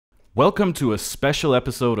Welcome to a special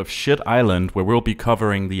episode of Shit Island, where we'll be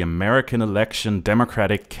covering the American election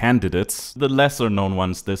Democratic candidates, the lesser known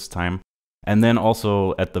ones this time, and then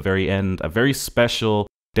also at the very end, a very special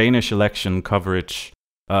Danish election coverage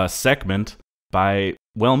segment by,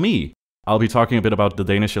 well, me. I'll be talking a bit about the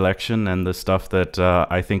Danish election and the stuff that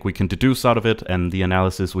I think we can deduce out of it and the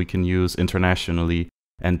analysis we can use internationally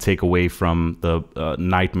and take away from the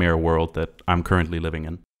nightmare world that I'm currently living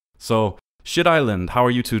in. So, Shit Island, how are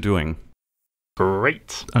you two doing?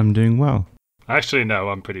 Great. I'm doing well. Actually, no,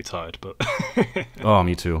 I'm pretty tired, but... Oh,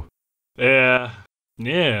 me too. Yeah,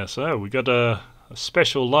 so we got a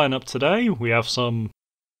special lineup today. We have some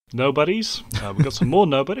nobodies. We got some more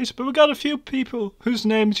nobodies, but we got a few people whose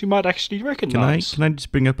names you might actually recognize. Can I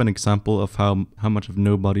just bring up an example of how much of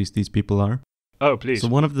nobodies these people are? Oh, please. So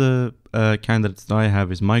one of the candidates that I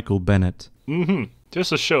have is Michael Bennet. Mm-hmm.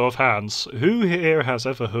 Just a show of hands. Who here has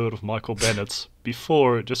ever heard of Michael Bennet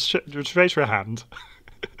before? Just raise your hand.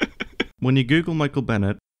 When you Google Michael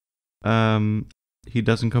Bennet, he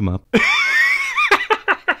doesn't come up.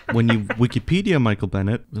 When you Wikipedia Michael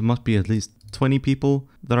Bennet, there must be at least 20 people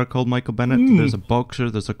that are called Michael Bennet. There's a boxer,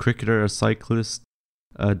 there's a cricketer, a cyclist,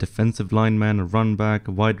 a defensive lineman, a run back,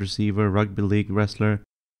 a wide receiver, rugby league wrestler.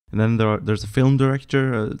 And then there's a film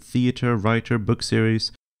director, a theater, writer, book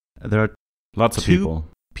series. There are Lots of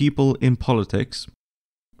people in politics,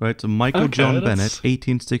 right? So Michael John Bennett,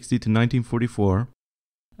 1860 to 1944,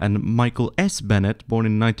 and Michael S. Bennett, born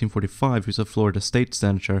in 1945, who's a Florida state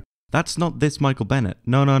senator. That's not this Michael Bennett.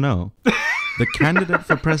 No. The candidate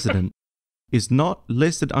for president is not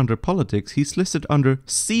listed under politics. He's listed under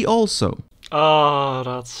See Also. Ah,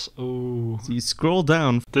 that's... ooh. So you scroll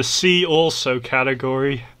down. The See Also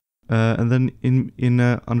category. And then in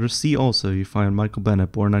under C also, you find Michael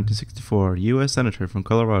Bennet, born 1964, U.S. Senator from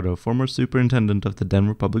Colorado, former superintendent of the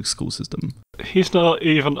Denver Public School System. He's not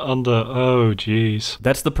even under... oh, jeez.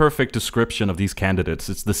 That's the perfect description of these candidates.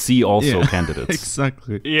 It's the See Also candidates.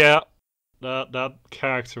 Exactly. Yeah, that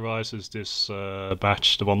characterizes this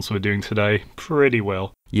batch, the ones we're doing today, pretty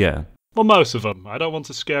well. Yeah. Well, most of them. I don't want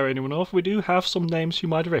to scare anyone off. We do have some names you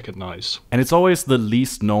might recognize. And it's always the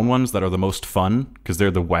least known ones that are the most fun, because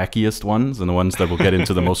they're the wackiest ones and the ones that will get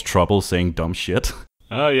into the most trouble saying dumb shit.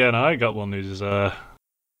 Oh, yeah, and I got one who's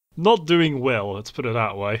not doing well, let's put it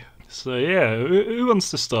that way. So, yeah, who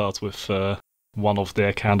wants to start with one of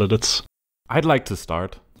their candidates? I'd like to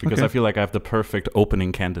start, because I feel like I have the perfect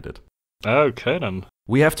opening candidate. Okay, then.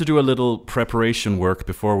 We have to do a little preparation work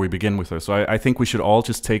before we begin with her, so I think we should all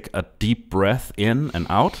just take a deep breath in and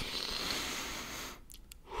out.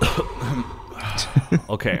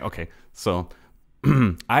 Okay. So,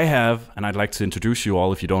 I have, and I'd like to introduce you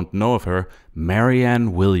all, if you don't know of her,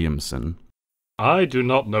 Marianne Williamson. I do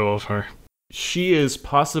not know of her. She is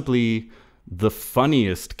possibly the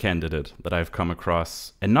funniest candidate that I've come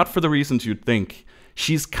across, and not for the reasons you'd think.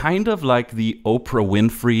 She's kind of like the Oprah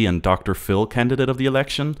Winfrey and Dr. Phil candidate of the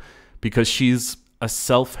election, because she's a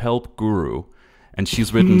self-help guru, and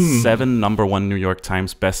she's written 7 #1 New York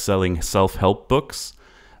Times best-selling self-help books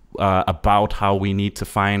about how we need to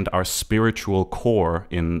find our spiritual core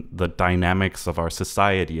in the dynamics of our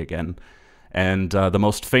society again. And the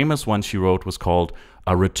most famous one she wrote was called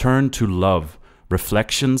A Return to Love,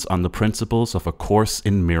 Reflections on the Principles of A Course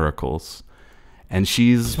in Miracles. And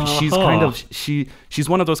she's kind of she's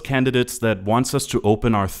one of those candidates that wants us to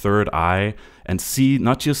open our third eye and see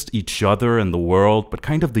not just each other and the world, but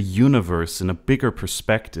kind of the universe in a bigger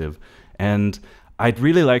perspective. And I'd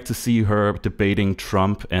really like to see her debating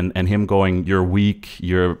Trump and him going, "You're weak,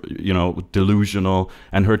 you're delusional,"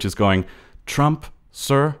 and her just going, "Trump,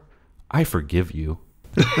 sir, I forgive you."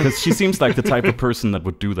 Because she seems like the type of person that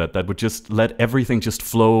would do that would just let everything just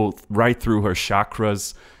flow right through her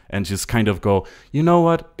chakras and just kind of go, "You know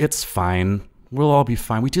what? It's fine. We'll all be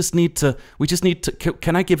fine. We just need to,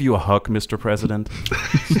 can I give you a hug, Mr. President?"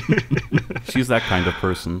 She's that kind of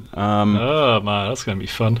person. Oh man, that's going to be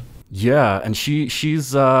fun. Yeah, and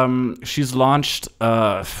she's launched,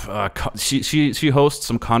 she hosts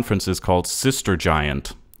some conferences called Sister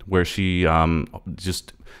Giant, where she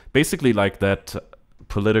just basically like that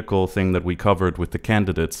political thing that we covered with the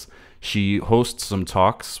candidates. She hosts some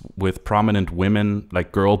talks with prominent women,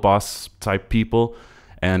 like girl boss type people,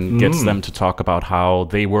 and gets them to talk about how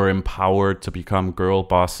they were empowered to become girl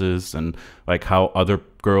bosses and like how other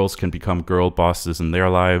girls can become girl bosses in their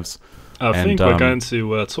lives. I think we're going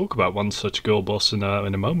to talk about one such girl boss in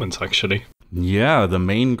a moment, actually. Yeah, the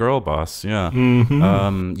main girl boss, yeah.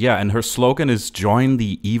 Yeah, and her slogan is "Join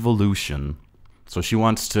the Evolution." So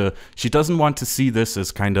she doesn't want to see this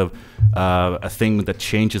as kind of a thing that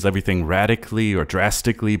changes everything radically or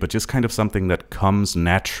drastically, but just kind of something that comes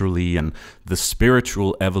naturally and the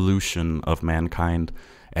spiritual evolution of mankind.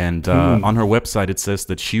 And on her website, it says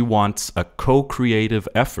that she wants a co-creative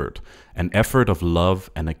effort, an effort of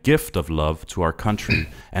love and a gift of love to our country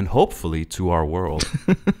and hopefully to our world.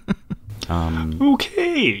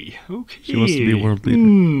 Okay. She wants to be a world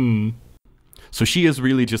leader. So she is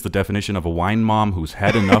really just the definition of a wine mom who's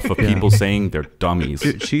had enough of people saying they're dummies.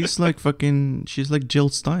 Dude, she's like Jill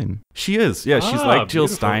Stein. She is, yeah. She's like Jill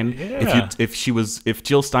Stein. Yeah. If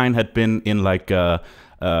Jill Stein had been in like a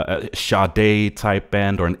Sade type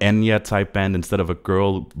band or an Enya type band instead of a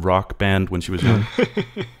girl rock band when she was young.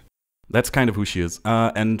 That's kind of who she is.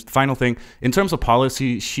 And final thing, in terms of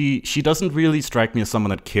policy, she doesn't really strike me as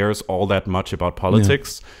someone that cares all that much about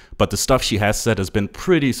politics. But the stuff she has said has been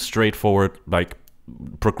pretty straightforward, like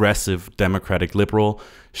progressive, democratic, liberal.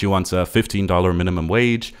 She wants a $15 minimum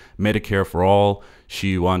wage, Medicare for all.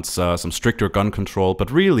 She wants some stricter gun control.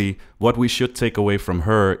 But really, what we should take away from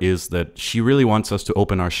her is that she really wants us to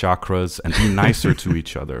open our chakras and be nicer to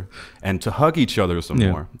each other and to hug each other some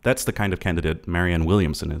more. That's the kind of candidate Marianne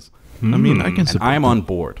Williamson is. I mean, I can support I'm on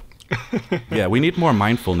board. Yeah, we need more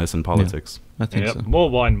mindfulness in politics. I think so. More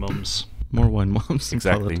wine mums. More wine moms in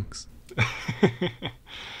politics.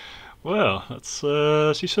 Well, that's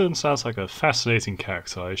she certainly sounds like a fascinating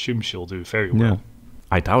character. I assume she'll do very well. Yeah.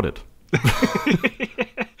 I doubt it.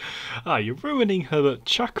 You're ruining her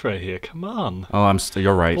chakra here. Come on. Oh,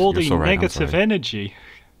 you're right. All you're the so right. negative energy.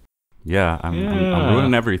 Yeah, I'm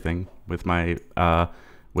ruining everything with my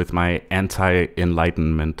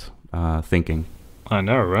anti-enlightenment thinking. I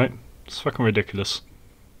know, right? It's fucking ridiculous.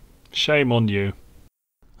 Shame on you.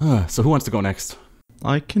 So who wants to go next?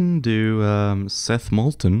 I can do Seth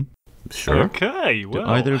Moulton. Sure. Okay, well.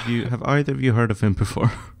 Have either of you heard of him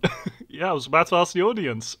before? Yeah, I was about to ask the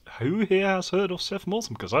audience, who here has heard of Seth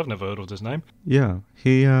Moulton? Because I've never heard of this name. Yeah,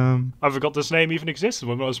 he... I forgot this name even existed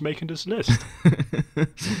when I was making this list.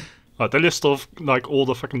 The list of, like, all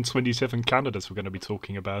the fucking 27 candidates we're going to be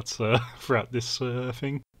talking about throughout this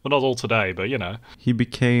thing. Well, not all today, but, you know. He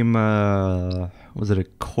became, was it a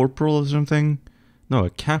corporal or something? No, a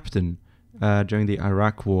captain during the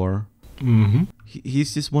Iraq War. Mm-hmm.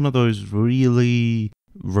 He's just one of those really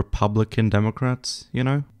Republican Democrats, you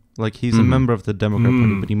know? Like, he's a member of the Democrat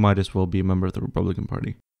Party, but he might as well be a member of the Republican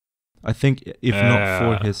Party. I think, if not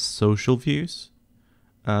for his social views.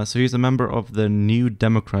 So he's a member of the New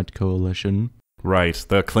Democrat Coalition. Right,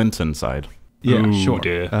 the Clinton side. Yeah, Ooh, sure.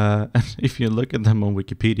 Dear. And if you look at them on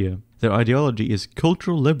Wikipedia, their ideology is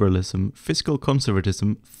cultural liberalism, fiscal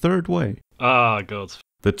conservatism, third way. Ah, God.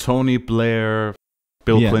 The Tony Blair,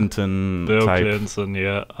 Bill Clinton Bill type. Clinton,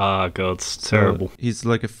 yeah. Ah, God, it's terrible. He's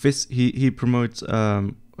like he promotes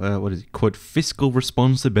what is it, quote, fiscal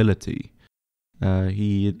responsibility.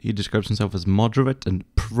 He describes himself as moderate and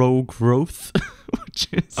pro-growth, which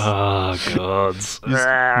is God.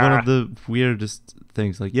 one of the weirdest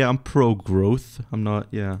things. Like, yeah, I'm pro-growth. I'm not.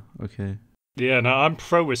 Yeah, okay. Yeah, no, I'm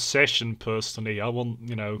pro-recession personally. I want,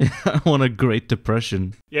 I want a Great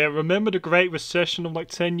Depression. Yeah, remember the Great Recession of like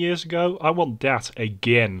 10 years ago? I want that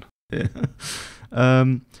again. Yeah.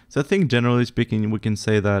 So I think generally speaking, we can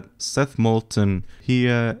say that Seth Moulton, he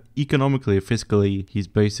economically, fiscally, he's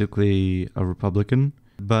basically a Republican.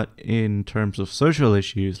 But in terms of social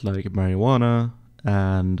issues like marijuana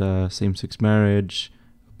and same-sex marriage,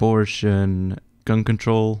 abortion, gun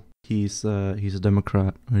control, he's a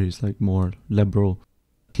Democrat, or he's like more liberal.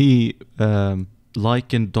 He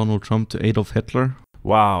likened Donald Trump to Adolf Hitler.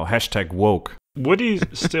 Wow, #woke. Would he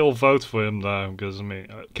still vote for him though? Because I mean,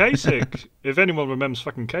 Kasich, if anyone remembers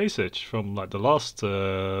fucking Kasich from like the last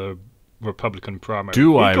Republican primary.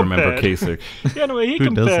 I remember Kasich? Yeah, anyway, he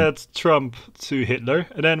compared Trump to Hitler,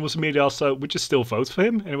 and then was immediately also, would you still vote for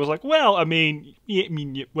him? And it was like, well, I mean,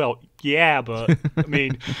 yeah, but I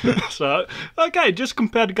mean, so okay, just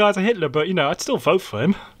compare the guy to Hitler, but I'd still vote for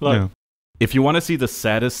him. Like. Yeah. If you want to see the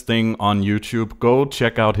saddest thing on YouTube, go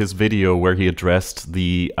check out his video where he addressed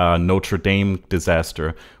the Notre Dame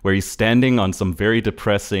disaster, where he's standing on some very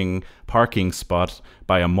depressing parking spot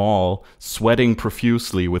by a mall, sweating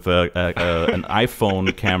profusely with an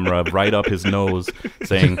iPhone camera right up his nose,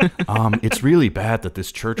 saying, it's really bad that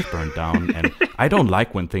this church burned down, and I don't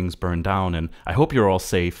like when things burn down, and I hope you're all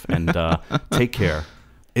safe, and take care.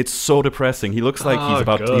 It's so depressing. He looks like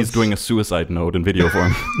he's doing a suicide note in video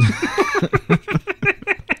form.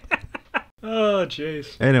 Oh,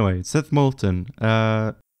 jeez. Anyway, Seth Moulton,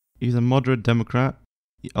 he's a moderate Democrat,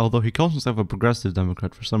 although he calls himself a progressive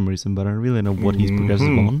Democrat for some reason, but I don't really know what he's progressive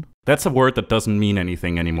on. That's a word that doesn't mean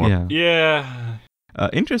anything anymore. Yeah.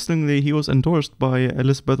 Interestingly, he was endorsed by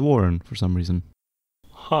Elizabeth Warren for some reason.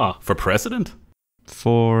 Huh. For president?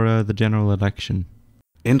 For the general election.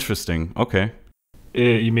 Interesting. Okay.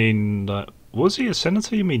 You mean, was he a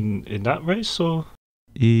senator? You mean in that race, or?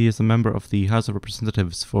 He is a member of the House of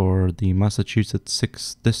Representatives for the Massachusetts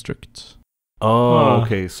 6th District. Oh,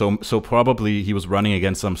 okay. So probably he was running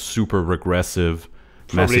against some super regressive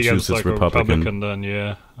Massachusetts against, Republican. Then,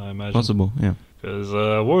 yeah, I imagine. Possible, yeah. Because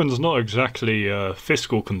Warren's not exactly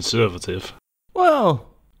fiscal conservative. Well,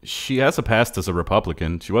 she has a past as a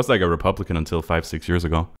Republican. She was like a Republican until 5-6 years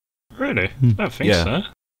ago. Really? I don't think so.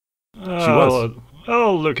 She was.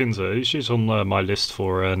 I'll look into it. She's on my list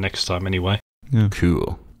for next time anyway. Yeah.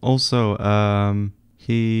 Cool. Also,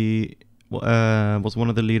 he was one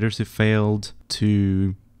of the leaders who failed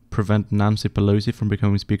to prevent Nancy Pelosi from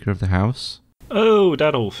becoming Speaker of the House. Oh,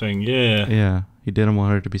 that whole thing, yeah. Yeah, he didn't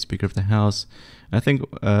want her to be Speaker of the House. I think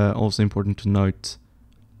also important to note,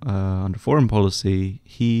 under foreign policy,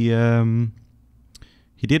 he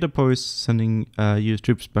did oppose sending U.S.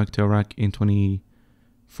 troops back to Iraq in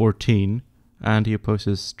 2014, and he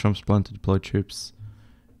opposes Trump's plan to deploy troops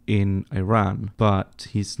in Iran, but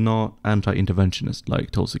he's not anti-interventionist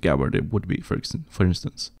like Tulsi Gabbard would be, for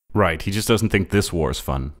instance. Right, he just doesn't think this war is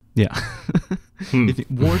fun. Yeah. I think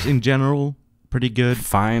wars in general, pretty good.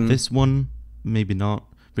 Fine. This one, maybe not,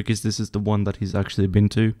 because this is the one that he's actually been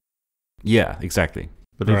to. Yeah, exactly.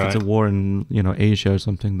 But if it's a war in, Asia or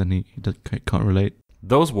something, then he can't relate.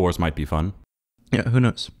 Those wars might be fun. Yeah, who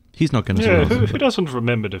knows? He's not going to Yeah, who doesn't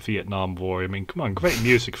remember the Vietnam War? I mean, come on, great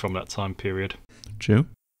music from that time period. True.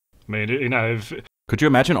 I mean, Could you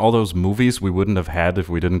imagine all those movies we wouldn't have had if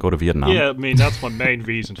we didn't go to Vietnam? Yeah, I mean, that's my main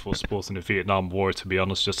reason for supporting the Vietnam War, to be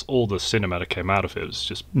honest. Just all the cinema that came out of it was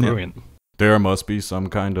just brilliant. Yeah. There must be some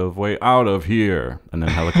kind of way out of here. And then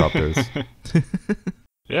helicopters.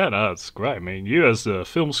 Yeah, no, that's great. I mean, you as a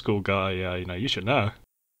film school guy, you should know.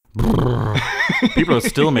 People are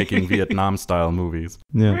still making Vietnam-style movies.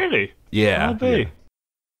 Yeah. Really? Yeah. Yeah.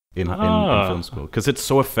 In film school. Because it's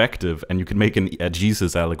so effective, and you can make a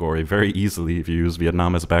Jesus allegory very easily if you use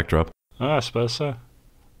Vietnam as a backdrop. I suppose so.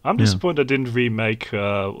 I'm disappointed they didn't remake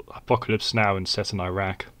Apocalypse Now and set in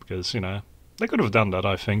Iraq, because, they could have done that,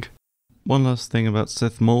 I think. One last thing about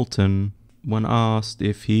Seth Moulton. When asked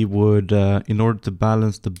if he would, in order to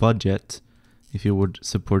balance the budget, if he would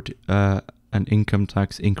support an income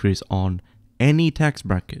tax increase on any tax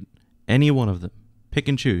bracket, any one of them, pick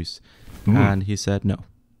and choose. And he said no.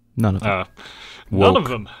 None of them. None of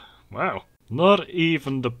them? Wow. Not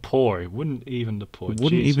even the poor. Wouldn't even the poor.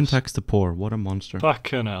 Wouldn't even tax the poor. What a monster.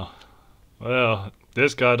 Fucking hell. Well,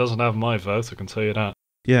 this guy doesn't have my vote, I can tell you that.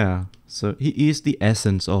 Yeah, so he is the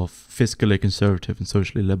essence of fiscally conservative and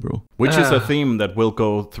socially liberal. Which is a theme that will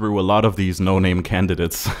go through a lot of these no-name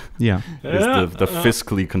candidates. Yeah. Is the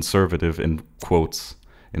fiscally conservative, in quotes,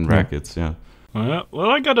 in brackets, yeah.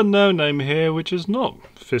 Well, I got a no-name here, which is not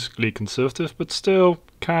fiscally conservative, but still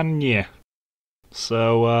Kanye.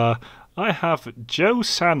 So, I have Joe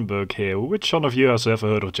Sandberg here. Which one of you has ever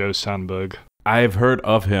heard of Joe Sandberg? I've heard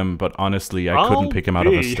of him, but honestly, I couldn't pick him out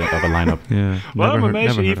of a lineup. Yeah, well, I'm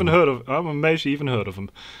amazed you even heard of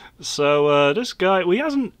him. So this guy, he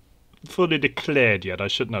hasn't fully declared yet. I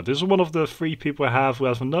should know. This is one of the 3 people I have who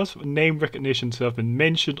have enough name recognition to have been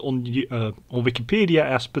mentioned on Wikipedia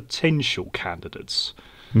as potential candidates,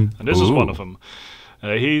 and this is one of them.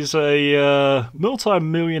 He's a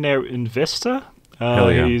multi-millionaire investor.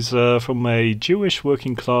 He's from a Jewish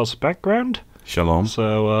working class background. Shalom.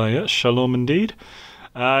 So, shalom indeed.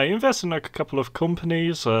 He invests in a couple of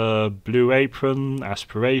companies, Blue Apron,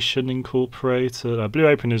 Aspiration Incorporated. Blue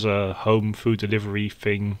Apron is a home food delivery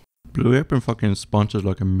thing. Blue Apron fucking sponsors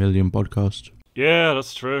like 1 million podcasts. Yeah,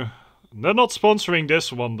 that's true. They're not sponsoring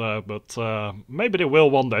this one, though, but maybe they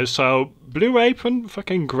will one day. So, Blue Apron,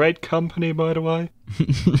 fucking great company, by the way.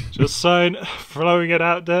 Just saying, throwing it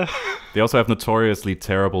out there. They also have notoriously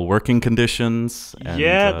terrible working conditions. And,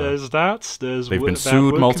 there's that. They've been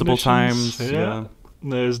sued multiple times. Yeah,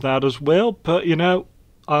 there's that as well. But,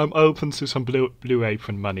 I'm open to some Blue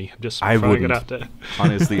Apron money. I'm just throwing it out there.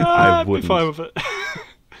 Honestly, I wouldn't. I'd be fine with it.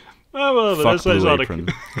 Fuck Blue Apron.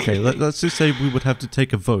 Okay, let's just say we would have to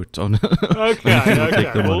take a vote on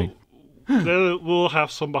Okay. We'll have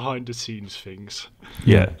some behind-the-scenes things.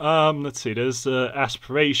 Yeah. Let's see. There's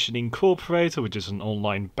Aspiration Incorporated, which is an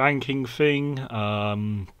online banking thing.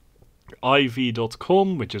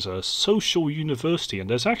 IV.com, which is a social university, and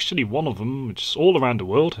there's actually one of them which is all around the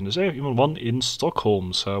world, and there's even one in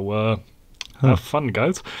Stockholm. So have fun,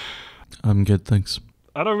 guys. I'm good, thanks.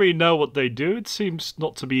 I don't really know what they do. It seems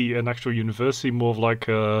not to be an actual university, more of like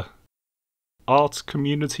a art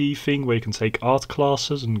community thing where you can take art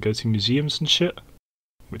classes and go to museums and shit.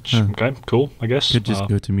 Which, okay, cool, I guess. Could just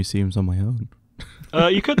go to museums on my own.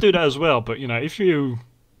 You could do that as well, but, if you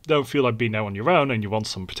don't feel like being there on your own and you want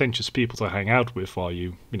some pretentious people to hang out with while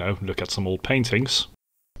you, look at some old paintings.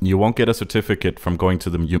 You won't get a certificate from going to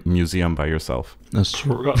the museum by yourself. That's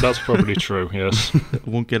true. That's probably true, yes. I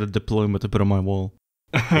won't get a diploma to put on my wall.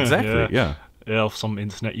 Exactly, yeah. Yeah, of some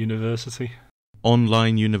internet university.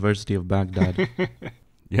 Online University of Baghdad.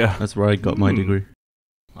 Yeah. That's where I got my degree.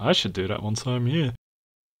 I should do that one time, yeah.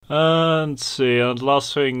 And see, the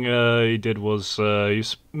last thing he did was he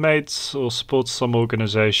made or supports some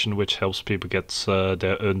organization which helps people get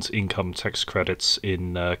their earned income tax credits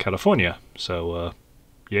in California. So,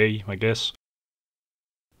 yay, I guess.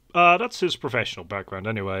 That's his professional background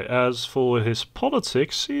anyway. As for his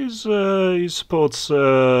politics, he supports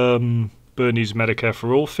Bernie's Medicare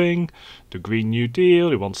for All thing, the Green New Deal.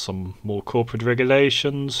 He wants some more corporate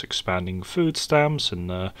regulations, expanding food stamps, and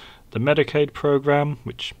the Medicaid program,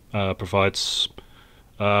 which provides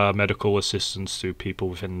medical assistance to people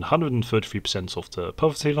within 133% of the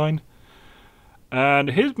poverty line. And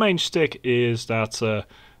his main shtick is that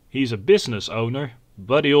he's a business owner,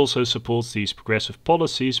 but he also supports these progressive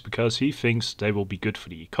policies because he thinks they will be good for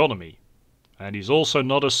the economy. And he's also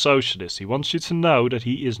not a socialist. He wants you to know that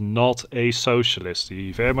he is not a socialist.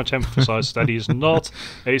 He very much emphasizes that he is not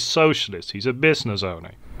a socialist. He's a business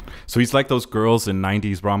owner. So he's like those girls in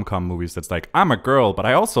 90s rom-com movies that's like, I'm a girl, but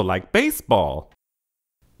I also like baseball.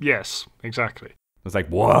 Yes, exactly. It's like,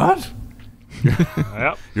 what?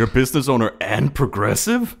 Yep. You're a business owner and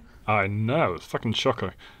progressive? I know, it's fucking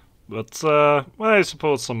shocking. But, well, he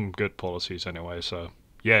supports some good policies anyway, so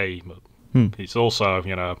yay. But he's also,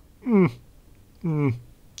 come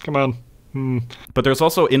on. But there's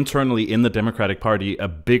also internally in the Democratic Party a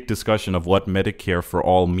big discussion of what Medicare for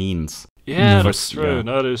all means. Yeah, that's true. Yeah.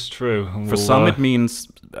 That is true. For some, it means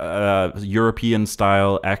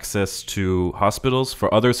European-style access to hospitals.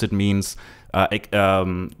 For others, it means, what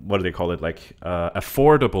do they call it? Like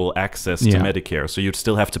affordable access to Medicare. So you'd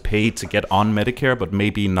still have to pay to get on Medicare, but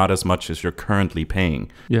maybe not as much as you're currently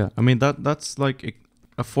paying. Yeah, I mean, that's like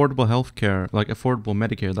affordable healthcare, like affordable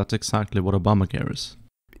Medicare. That's exactly what Obamacare is.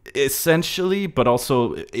 Essentially, but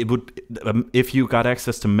also it would, if you got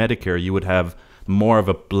access to Medicare, you would have more of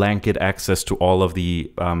a blanket access to all of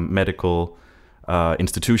the medical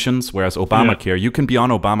institutions, whereas Obamacare, you can be on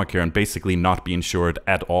Obamacare and basically not be insured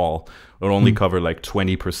at all, or only cover like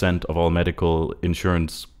 20% of all medical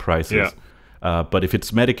insurance prices. But if it's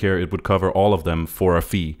Medicare, it would cover all of them for a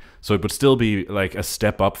fee. So it would still be like a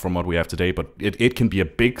step up from what we have today, but it can be a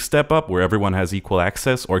big step up where everyone has equal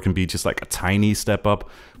access, or it can be just like a tiny step up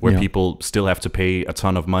where people still have to pay a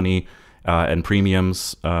ton of money and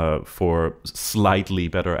premiums for slightly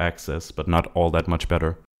better access, but not all that much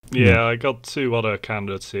better. Yeah, I got two other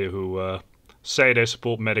candidates here who say they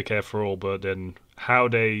support Medicare for all, but then how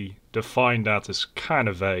they define that is kind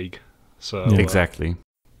of vague. So exactly.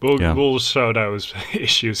 We'll show those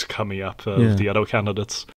issues coming up with the other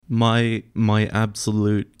candidates. My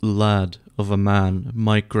absolute lad of a man,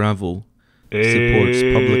 Mike Gravel, supports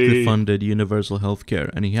publicly funded universal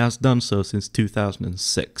healthcare, and he has done so since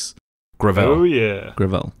 2006. Gravel. Oh, yeah.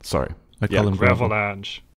 Gravel. Sorry. I call him Gravel.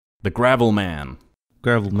 Gravelange. The Gravel Man.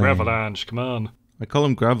 Gravel Man. Gravelange, come on. I call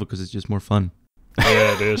him Gravel because it's just more fun.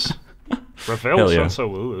 Yeah, it is. Gravel sounds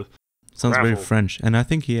so... Sounds very French, and I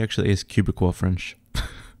think he actually is Quebecois French.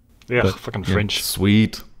 Yeah, fucking French.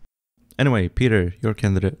 Sweet. Anyway, Peter, your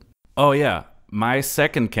candidate. Oh, yeah. My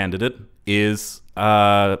second candidate is,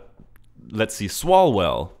 let's see,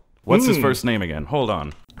 Swalwell. What's his first name again? Hold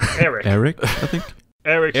on. Eric. Eric, I think.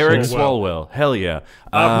 Eric Swalwell. Hell yeah.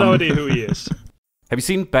 I have no idea who he is. Have you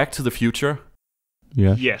seen Back to the Future?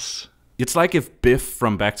 Yeah. Yes. It's like if Biff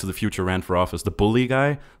from Back to the Future ran for office, the bully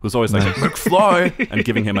guy who's always like McFly and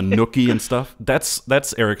giving him a nookie and stuff. That's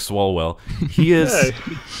Eric Swalwell. He is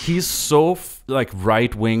he's so like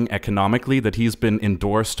right wing economically that he's been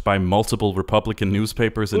endorsed by multiple Republican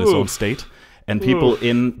newspapers in his own state. And people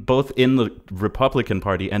both in the Republican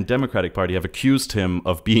Party and Democratic Party have accused him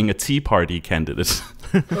of being a Tea Party candidate.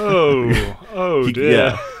 Oh dear.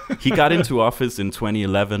 Yeah, he got into office in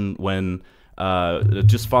 2011 when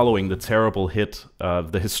just following the terrible hit,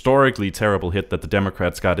 the historically terrible hit that the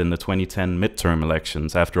Democrats got in the 2010 midterm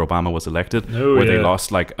elections after Obama was elected, where they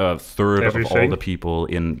lost like a third of all the people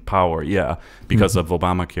in power, because of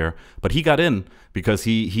Obamacare. But he got in because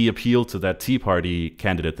he appealed to that Tea Party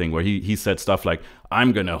candidate thing where he said stuff like,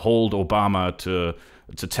 I'm going to hold Obama to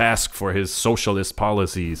to task for his socialist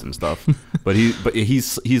policies and stuff. but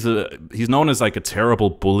he's known as like a terrible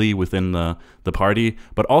bully within the party.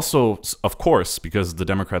 But also, of course, because the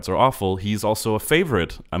Democrats are awful, he's also a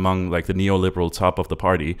favorite among like the neoliberal top of the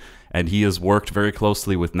party. And he has worked very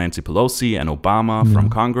closely with Nancy Pelosi and Obama from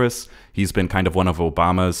Congress. He's been kind of one of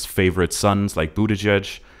Obama's favorite sons, like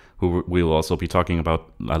Buttigieg, who we'll also be talking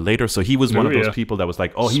about later. So he was one of those people that was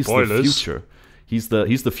like, oh, he's the future. He's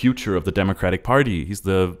the future of the Democratic Party. He's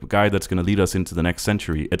the guy that's going to lead us into the next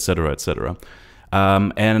century, et cetera, et cetera.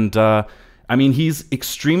 I mean, he's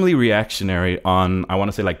extremely reactionary on, I want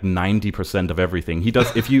to say, like 90% of everything. He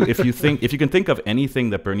does. If you can think of anything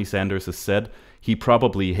that Bernie Sanders has said, he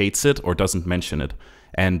probably hates it or doesn't mention it.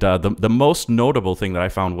 And the most notable thing that I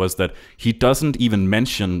found was that he doesn't even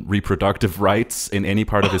mention reproductive rights in any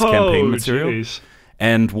part of his campaign material. Geez.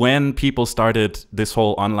 And when people started this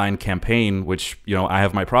whole online campaign, which, you know, I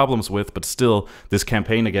have my problems with, but still this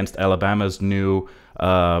campaign against Alabama's new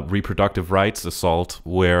reproductive rights assault,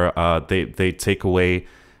 where they take away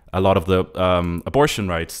a lot of the abortion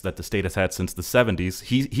rights that the state has had since the 70s,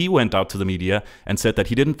 he went out to the media and said that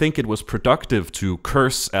he didn't think it was productive to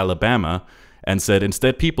curse Alabama, and said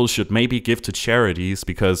instead people should maybe give to charities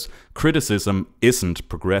because criticism isn't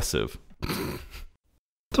progressive.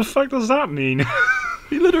 The fuck does that mean?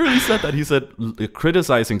 He literally said that. He said,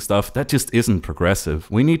 criticizing stuff, that just isn't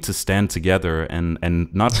progressive. We need to stand together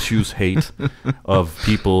and not choose hate of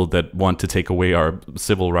people that want to take away our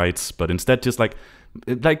civil rights, but instead just like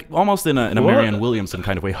almost in a Marianne Williamson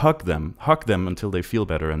kind of way, hug them until they feel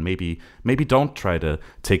better, and maybe don't try to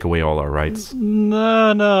take away all our rights.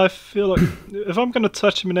 No, I feel like if I'm going to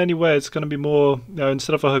touch him in any way, it's going to be more, you know,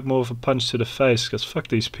 instead of a hug, more of a punch to the face, because fuck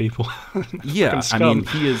these people. Yeah, I mean,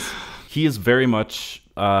 he is very much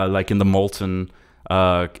like in the Moulton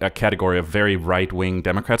category of very right-wing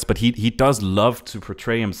Democrats, but he does love to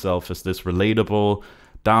portray himself as this relatable,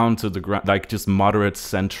 down to the ground, like just moderate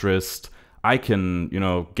centrist, I can, you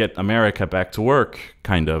know, get America back to work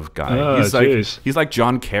kind of guy. He's like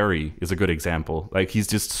John Kerry is a good example. Like, he's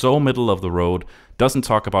just so middle of the road, doesn't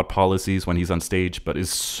talk about policies when he's on stage, but is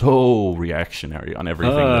so reactionary on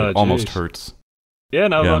everything that it almost hurts. Yeah,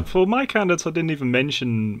 no, like, for my candidates, I didn't even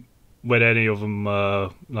mention whether any of them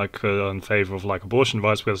are in favor of like abortion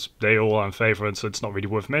rights, because they all are in favor, and so it's not really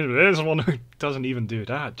worth mentioning. There's one who doesn't even do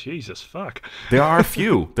that. Jesus fuck. There are a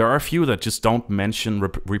few that just don't mention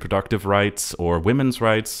reproductive rights or women's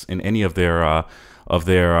rights in any of their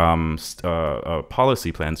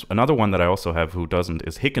policy plans. Another one that I also have who doesn't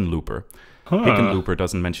is Hickenlooper. Hickenlooper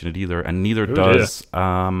doesn't mention it either, and neither does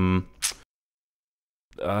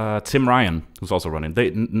Tim Ryan, who's also running.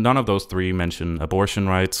 None of those three mention abortion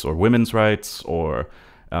rights or women's rights or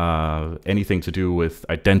anything to do with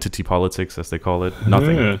identity politics, as they call it.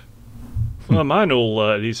 Nothing. Yeah. Well, mine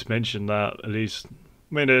all at least mention that. At least,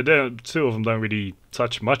 I mean, two of them don't really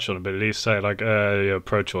touch much on it, but at least say like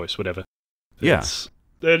pro-choice, whatever. Yeah.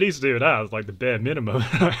 They at least do that. It's like the bare minimum.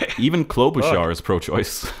 Even Klobuchar is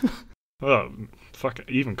pro-choice. Oh, fuck it.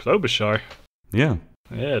 Even Klobuchar. Yeah.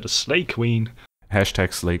 Yeah, the Slay Queen.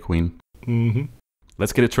 Hashtag Slay Queen. Mm-hmm.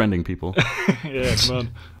 Let's get it trending, people. Yeah, come on.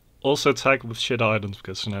 Also tag with Shit Island,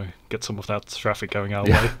 because, you know, get some of that traffic going our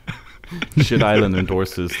way. Shit Island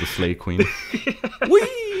endorses the Slay Queen.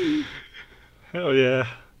 Whee! Hell yeah.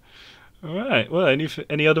 Alright, well,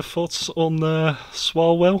 any other thoughts on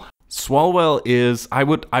Swalwell? Swalwell is... I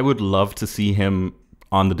would love to see him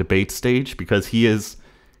on the debate stage, because he is...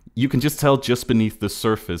 You can just tell just beneath the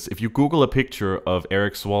surface. If you Google a picture of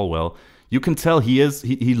Eric Swalwell, you can tell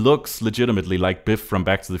he looks legitimately like Biff from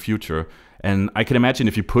Back to the Future. And I can imagine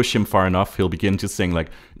if you push him far enough, he'll begin just saying like,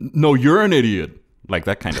 "No, you're an idiot." Like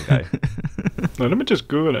that kind of guy. No, let me just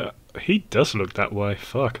Google it. He does look that way.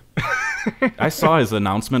 Fuck. I saw his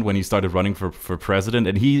announcement when he started running for president,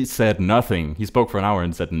 and he said nothing. He spoke for an hour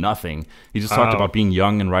and said nothing. He just talked about being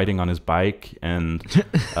young and riding on his bike and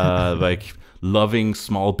like loving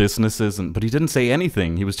small businesses, but he didn't say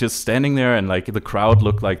anything. He was just standing there, and like the crowd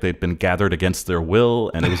looked like they'd been gathered against their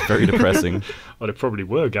will, and it was very depressing. Well, they probably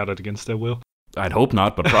were gathered against their will. I'd hope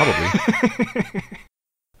not, but probably.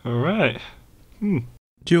 All right.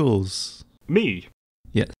 Jules. Me?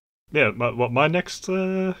 Yes. Yeah, my next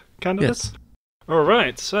candidate? Yes. All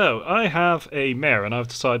right, so I have a mayor, and I've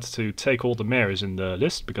decided to take all the mayors in the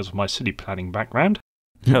list because of my city planning background.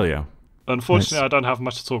 Hell yeah. Unfortunately, nice. I don't have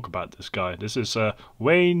much to talk about this guy. This is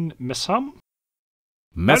Wayne Messam?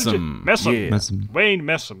 Messam. Messam. Yeah. Messam. Wayne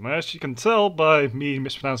Messam. As you can tell by me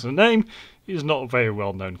mispronouncing the name, he's not a very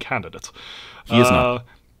well-known candidate. He is not.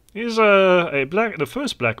 He's the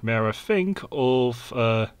first black mayor, I think, of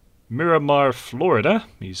Miramar, Florida.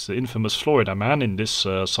 He's the infamous Florida man in this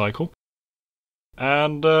cycle.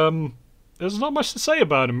 And there's not much to say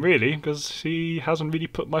about him, really, because he hasn't really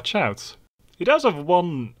put much out. He does have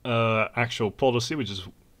one actual policy, which is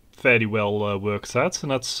fairly well worked out,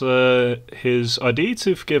 and that's his idea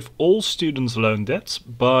to forgive all students' loan debts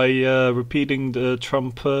by repealing the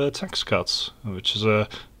Trump tax cuts, which is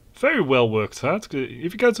very well worked out.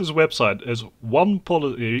 If you go to his website, there's one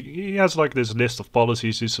policy. He has like this list of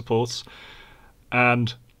policies he supports,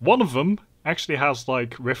 and one of them actually has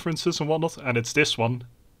like references and whatnot, and it's this one,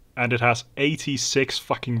 and it has 86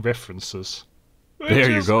 fucking references.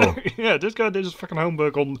 There you go. Yeah, this guy did his fucking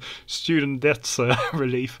homework on student debt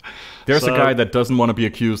relief. There's a guy that doesn't want to be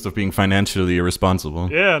accused of being financially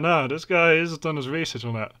irresponsible. Yeah, no, this guy has done his research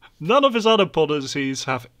on that. None of his other policies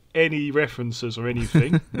have any references or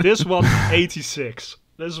anything. This one, 86.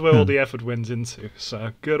 This is where all the effort went into,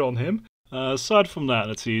 so good on him. Aside from that,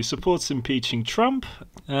 let's see, he supports impeaching Trump,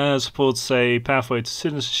 supports a pathway to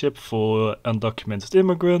citizenship for undocumented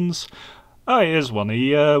immigrants. Oh, here's one.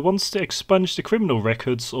 He wants to expunge the criminal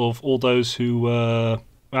records of all those who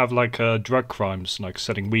have like drug crimes, like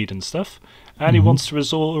selling weed and stuff, and he wants to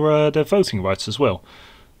restore their voting rights as well.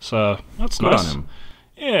 So that's Good nice. on him.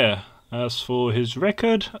 Yeah. As for his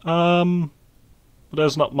record,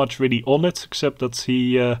 there's not much really on it, except that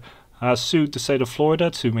he has sued the state of Florida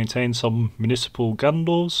to maintain some municipal gun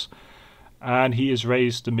laws, and he has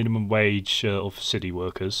raised the minimum wage of city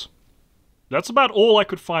workers. That's about all I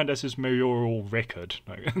could find as his mayoral record.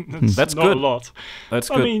 That's not good. a lot. That's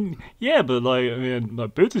good. I mean, yeah, but like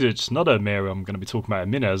Buttigieg's not a mayor I'm going to be talking about in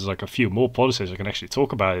a minute. There's like a few more policies I can actually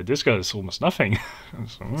talk about. It. This guy is almost nothing.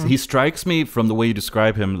 He strikes me, from the way you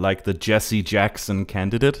describe him, like the Jesse Jackson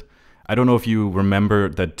candidate. I don't know if you remember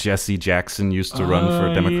that Jesse Jackson used to run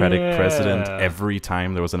for Democratic president every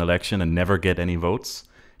time there was an election and never get any votes.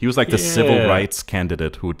 He was like the civil rights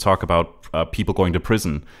candidate who would talk about people going to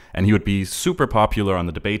prison. And he would be super popular on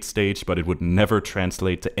the debate stage, but it would never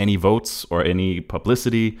translate to any votes or any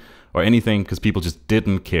publicity or anything because people just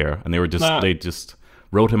didn't care. And they just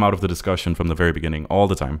wrote him out of the discussion from the very beginning, all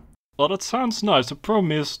the time. Well, that sounds nice. The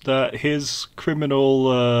problem is that his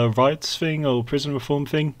criminal rights thing or prison reform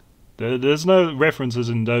thing, there's no references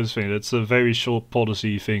in those things. It's a very short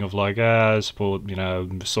policy thing of like, support,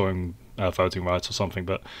 restoring voting rights or something,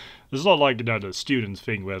 but it's not like, the student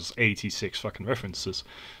thing where there's 86 fucking references.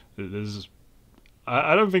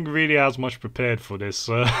 I don't think really has much prepared for this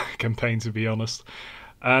campaign, to be honest.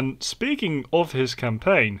 And speaking of his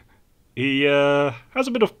campaign, he has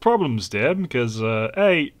a bit of problems there because,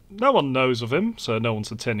 A, no one knows of him, so no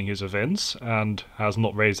one's attending his events and has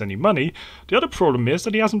not raised any money. The other problem is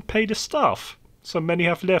that he hasn't paid his staff, so many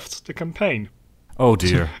have left the campaign. Oh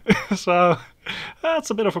dear. So that's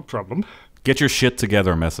a bit of a problem. Get your shit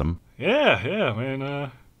together, Messam. Yeah, I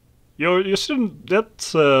mean, your student debt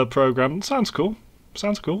program sounds cool. Is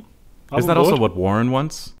that also what Warren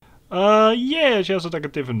wants? Yeah, she has like a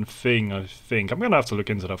different thing, I think. I'm gonna have to look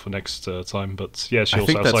into that for next time, but yeah, she I also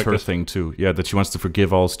think has that's like her this thing too. Yeah, that she wants to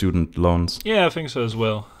forgive all student loans. Yeah, I think so as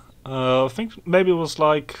well. I think maybe it was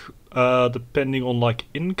like depending on like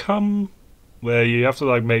income, where you have to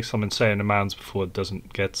like make some insane amounts before it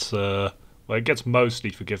doesn't get it gets mostly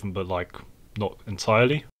forgiven, but like not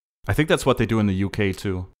entirely. I think that's what they do in the UK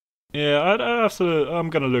too. Yeah, I have to. I'm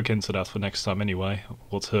gonna look into that for next time anyway.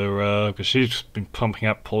 What's her? Because she's been pumping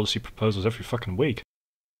out policy proposals every fucking week.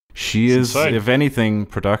 She is, if anything,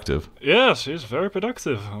 productive. Yeah, she's very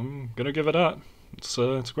productive. I'm gonna give her that.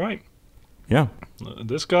 It's great. Yeah.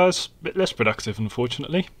 This guy's a bit less productive,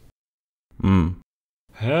 unfortunately.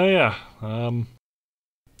 Yeah.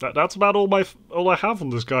 That's about all I have on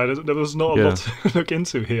this guy. There was not a lot to look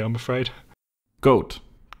into here, I'm afraid. Goat,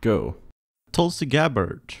 go. Tulsi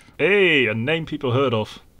Gabbard. Hey, a name people heard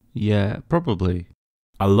of. Yeah, probably.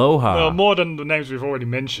 Aloha. Well, more than the names we've already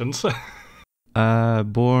mentioned.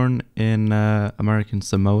 Born in American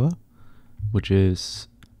Samoa, which is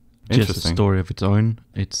just a story of its own.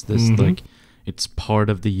 It's this it's part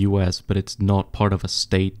of the US, but it's not part of a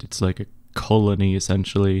state. It's like a colony,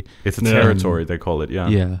 essentially. It's a territory, they call it, yeah.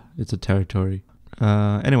 Yeah, it's a territory.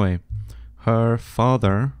 Anyway, her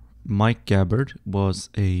father, Mike Gabbard, was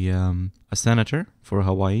a senator for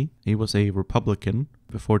Hawaii. He was a Republican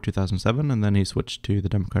before 2007, and then he switched to the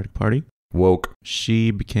Democratic Party. Woke.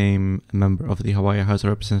 She became a member of the Hawaii House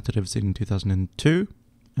of Representatives in 2002,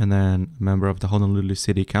 and then a member of the Honolulu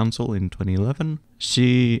City Council in 2011.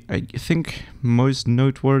 I think most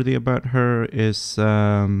noteworthy about her is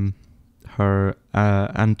her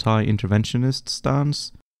anti-interventionist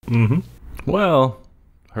stance. Well,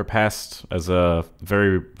 her past as a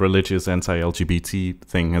very religious anti-LGBT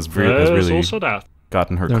thing has really also that.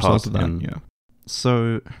 gotten her There's caught also that, in. yeah.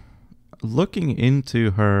 So, looking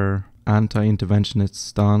into her anti-interventionist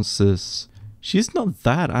stances, she's not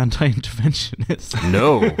that anti-interventionist.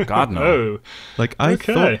 No, God no. Oh, Like, I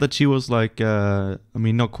Okay. thought that she was like,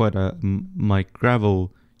 not quite a Mike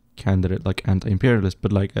Gravel candidate, like anti-imperialist,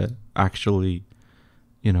 but like a actually,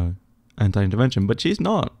 anti-intervention. But she's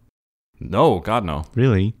not, No, God no.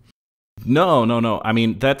 really. No. I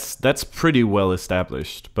mean, that's pretty well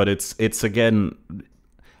established. But it's again,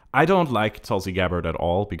 I don't like Tulsi Gabbard at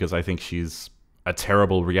all because I think she's a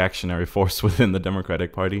terrible reactionary force within the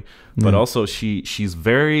Democratic Party. But Yeah. also, she's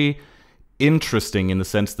very interesting in the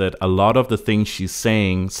sense that a lot of the things she's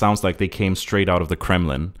saying sounds like they came straight out of the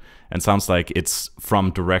Kremlin and sounds like it's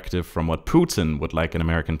from directive from what Putin would like an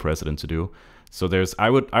American president to do. So I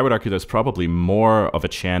would argue there's probably more of a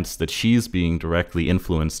chance that she's being directly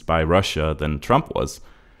influenced by Russia than Trump was,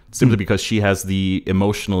 simply because she has the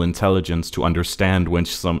emotional intelligence to understand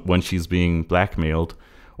when she's being blackmailed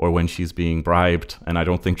or when she's being bribed, and I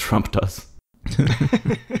don't think Trump does.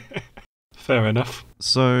 fair enough.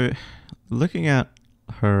 So, looking at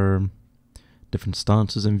her different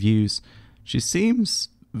stances and views, she seems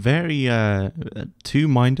very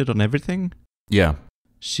two-minded on everything. Yeah.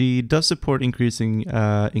 She does support increasing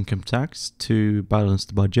income tax to balance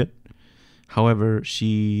the budget. However,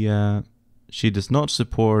 she does not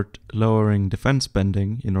support lowering defense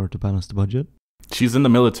spending in order to balance the budget. She's in the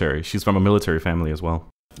military. She's from a military family as well.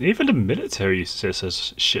 Even the military says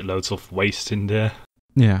there's shitloads of waste in there.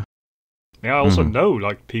 Yeah. Yeah, I also know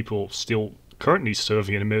like people still currently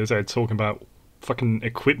serving in the military talking about fucking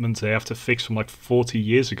equipment they have to fix from like 40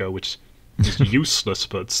 years ago, which is useless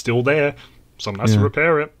but still there. Someone has to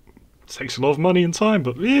repair it. Takes a lot of money and time,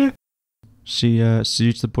 but yeah. She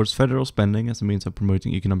supports federal spending as a means of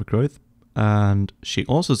promoting economic growth, and she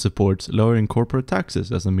also supports lowering corporate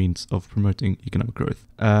taxes as a means of promoting economic growth.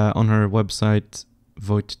 On her website,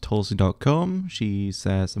 votetulsi.com, she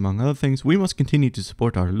says, among other things, we must continue to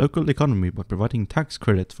support our local economy by providing tax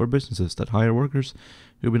credits for businesses that hire workers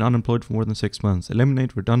who've been unemployed for more than 6 months,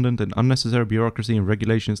 eliminate redundant and unnecessary bureaucracy and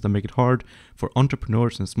regulations that make it hard for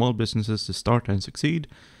entrepreneurs and small businesses to start and succeed,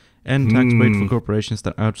 end tax rate for corporations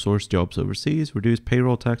that outsource jobs overseas, reduce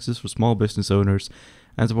payroll taxes for small business owners,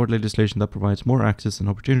 and support legislation that provides more access and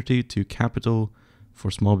opportunity to capital for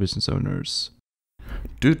small business owners.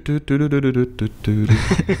 Other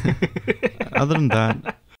than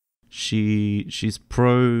that, she's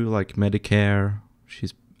pro like Medicare.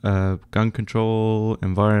 She's gun control,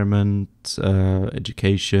 environment,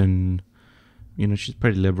 education. She's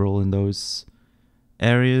pretty liberal in those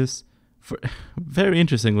areas. Very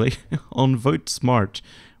interestingly, on Vote Smart,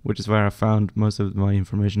 which is where I found most of my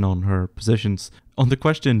information on her positions, on the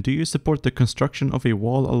question, do you support the construction of a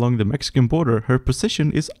wall along the Mexican border, her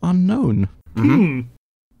position is unknown.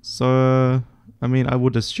 So, I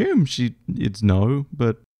would assume it's no,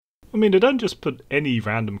 but... They don't just put any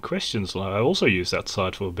random questions. I also used that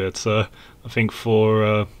site for a bit. I think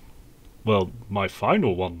for, my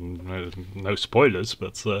final one, no spoilers,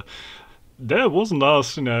 but there wasn't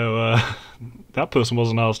asked, that person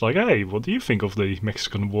wasn't asked, like, hey, what do you think of the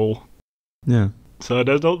Mexican wall? Yeah. So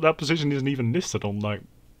that position isn't even listed on, like,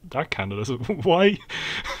 that candidate. Why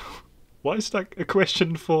is that a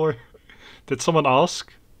question for... Did someone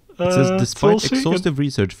ask? It says, despite Tulsi? exhaustive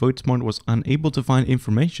research, VoteSmart was unable to find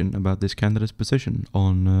information about this candidate's position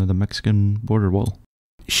on the Mexican border wall.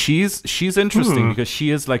 She's interesting because she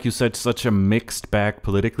is, like you said, such a mixed bag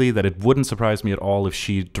politically that it wouldn't surprise me at all if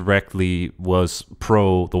she directly was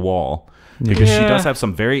pro the wall. Because she does have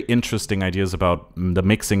some very interesting ideas about the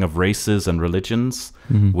mixing of races and religions,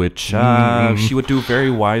 which she would do very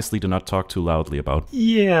wisely to not talk too loudly about.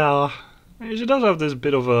 Yeah. She does have this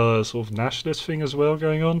bit of a sort of nationalist thing as well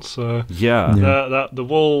going on, so... Yeah. That the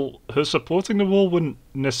wall, her supporting the wall wouldn't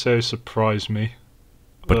necessarily surprise me.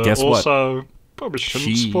 But guess what? Also, probably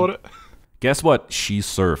shouldn't support it. Guess what? She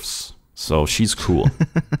surfs, so she's cool.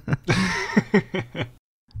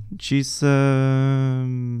 She's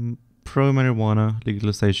pro-marijuana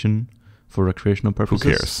legalization for recreational purposes. Who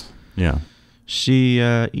cares? Yeah. She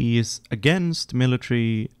is against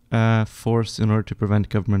military force in order to prevent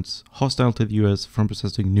governments hostile to the US from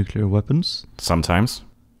possessing nuclear weapons. Sometimes.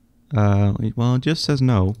 It just says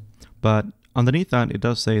no. But underneath that, it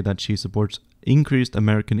does say that she supports increased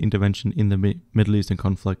American intervention in the Middle Eastern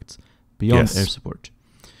conflicts beyond air support.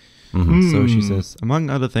 So she says, among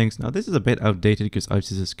other things, now this is a bit outdated because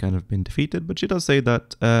ISIS has kind of been defeated, but she does say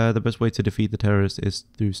that the best way to defeat the terrorists is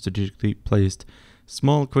through strategically placed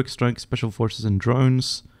small quick strike special forces and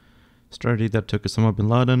drones strategy that took Osama bin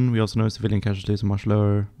Laden. We also know civilian casualties are much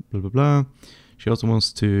lower, blah, blah, blah. She also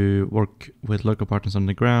wants to work with local partners on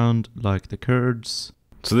the ground, like the Kurds.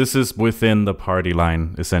 So this is within the party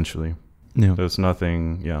line, essentially. Yeah. There's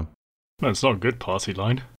nothing, yeah. No, it's not a good party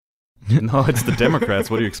line. No, it's the Democrats.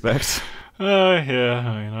 What do you expect? Yeah,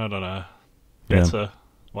 I mean, I don't know. Better. Yeah.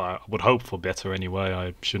 Well, I would hope for better anyway.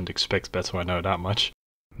 I shouldn't expect better, I know that much.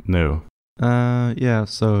 No. Yeah,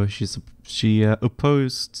 so she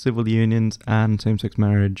opposed civil unions and same-sex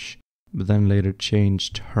marriage, but then later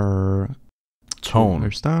changed her tone,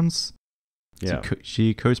 her stance. Yeah. So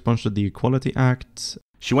she co-sponsored the Equality Act.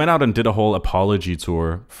 She went out and did a whole apology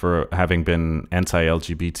tour for having been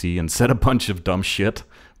anti-LGBT and said a bunch of dumb shit,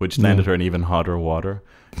 which landed her in even hotter water.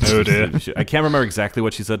 Oh dear. I can't remember exactly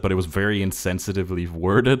what she said, but it was very insensitively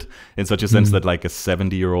worded in such a sense that like a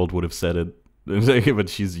 70-year-old would have said it. But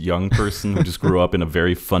she's a young person who just grew up in a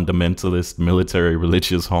very fundamentalist, military,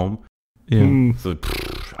 religious home. Yeah. So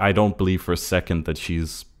I don't believe for a second that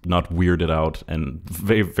she's not weirded out and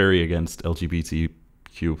very, very against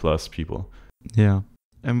LGBTQ plus people. Yeah.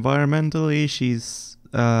 Environmentally, she's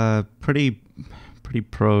pretty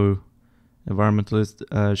pro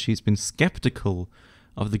environmentalist. She's been skeptical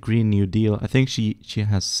of the Green New Deal. I think she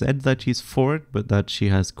has said that she's for it, but that she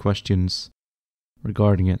has questions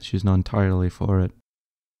regarding it. She's not entirely for it.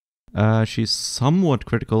 She's somewhat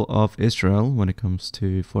critical of Israel when it comes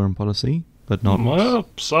to foreign policy, but not... Well,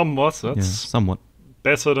 somewhat. That's somewhat.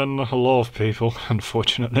 Better than a lot of people,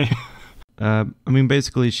 unfortunately. I mean,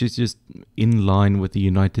 basically, she's just in line with the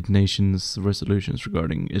United Nations resolutions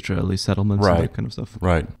regarding Israeli settlements and that kind of stuff.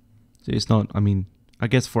 Right. So it's not, I mean, I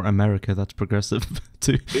guess for America, that's progressive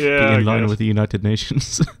to be Yeah, in line with the United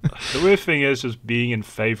Nations. The weird thing is just being in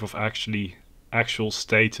favor of actual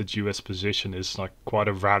stated US position is like quite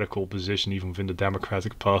a radical position even within the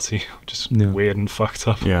Democratic Party, which is weird and fucked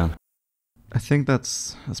up. Yeah. I think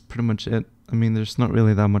that's pretty much it. I mean, there's not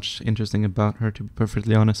really that much interesting about her, to be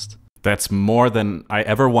perfectly honest. That's more than I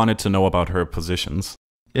ever wanted to know about her positions.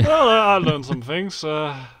 Yeah. Well, I learned some things.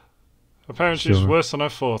 Apparently it's worse than I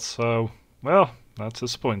thought, so, well, that's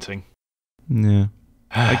disappointing. Yeah.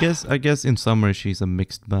 I guess in summary, she's a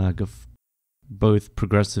mixed bag of both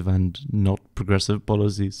progressive and not progressive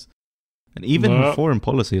policies. And even foreign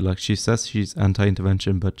policy, like she says she's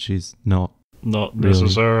anti-intervention, but she's not. Not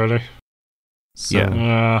necessarily. So,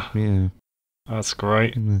 yeah. That's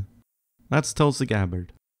great. That's Tulsi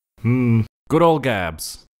Gabbard. Good old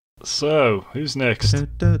Gabs. So, who's next?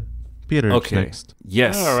 Peter's next.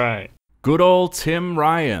 Yes. All right. Good old Tim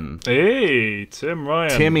Ryan. Hey, Tim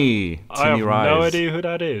Ryan. Timmy I have Rise. no idea who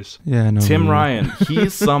that is. Yeah, no. Tim Ryan.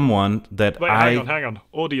 He's someone that Wait, hang on.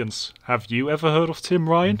 Audience, have you ever heard of Tim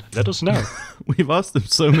Ryan? Let us know. We've asked them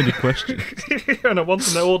so many questions. And I want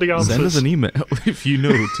to know all the answers. Send us an email if you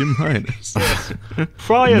know who Tim Ryan is.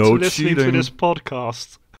 Prior to listening to this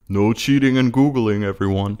podcast. No cheating and Googling,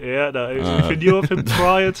 everyone. Yeah, no, if you knew of him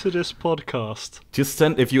prior to this podcast. Just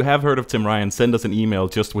send, if you have heard of Tim Ryan, send us an email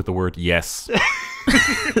just with the word yes.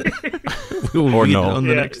 Or no. On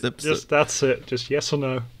the next episode. Just that's it. Just yes or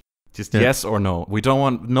no. Just yes or no. We don't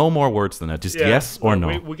want no more words than that. Just yes or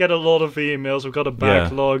no. We get a lot of emails. We've got a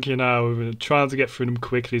backlog, we're trying to get through them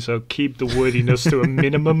quickly, so keep the wordiness to a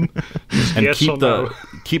minimum. Just and yes keep or no.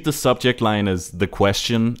 keep the subject line as the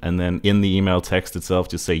question, and then in the email text itself,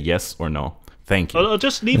 just say yes or no. Thank you. I'll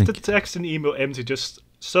just leave the text in the email empty. Just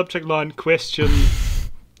subject line, question,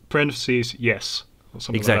 parentheses, yes. Or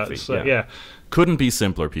something exactly. Like that. So, yeah. Couldn't be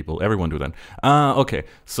simpler, people. Everyone do that. Okay,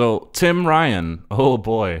 so Tim Ryan. Oh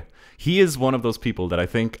boy. He is one of those people that I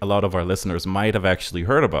think a lot of our listeners might have actually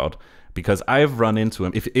heard about, because I've run into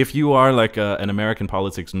him. If you are like an American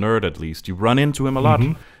politics nerd, at least, you run into him a lot,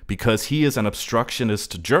 because he is an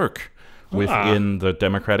obstructionist jerk within the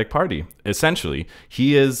Democratic Party. Essentially,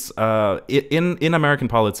 he is in American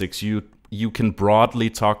politics. You can broadly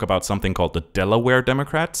talk about something called the Delaware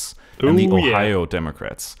Democrats and the Ohio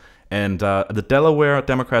Democrats. And the Delaware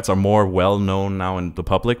Democrats are more well-known now in the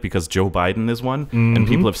public because Joe Biden is one. And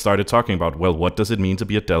people have started talking about, well, what does it mean to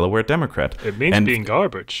be a Delaware Democrat? It means being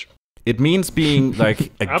garbage. It means being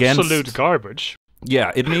like against... Absolute garbage.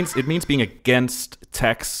 Yeah, it means being against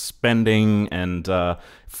tax spending and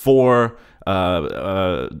for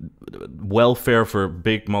welfare for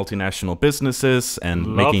big multinational businesses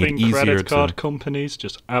and making it easier credit card companies,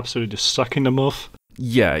 just absolutely sucking them off.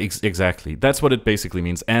 Yeah, exactly. That's what it basically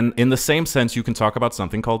means. And in the same sense, you can talk about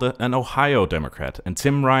something called an Ohio Democrat. And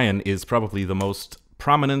Tim Ryan is probably the most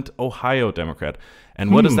prominent Ohio Democrat.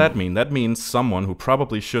 And what does that mean? That means someone who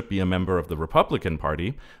probably should be a member of the Republican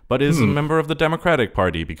Party, but is a member of the Democratic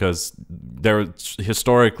Party, because there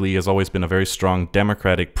historically has always been a very strong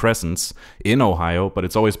Democratic presence in Ohio, but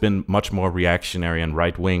it's always been much more reactionary and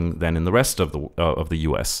right-wing than in the rest of the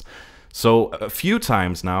U.S. So a few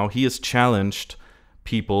times now, he has challenged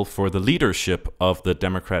people for the leadership of the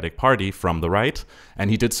Democratic Party from the right, and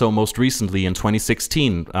he did so most recently in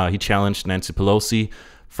 2016. He challenged Nancy Pelosi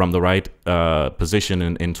from the right position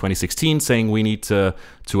in 2016, saying we need to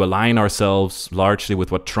align ourselves largely with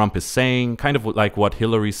what Trump is saying, kind of like what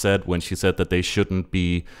Hillary said when she said that they shouldn't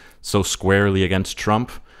be so squarely against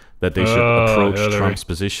Trump, that they should approach Trump's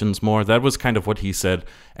positions more. That was kind of what he said.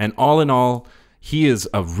 And all in all, he is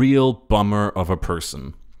a real bummer of a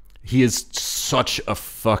person. He is such a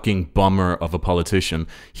fucking bummer of a politician.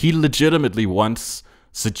 He legitimately once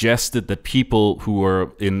suggested that people who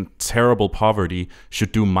are in terrible poverty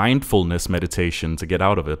should do mindfulness meditation to get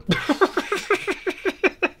out of it.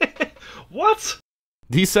 What?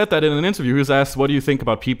 He said that in an interview. He was asked, "What do you think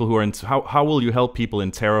about people who are in? How will you help people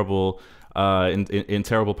in terrible in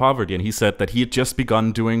terrible poverty?" And he said that he had just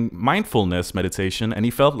begun doing mindfulness meditation, and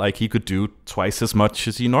he felt like he could do twice as much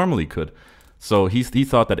as he normally could. So he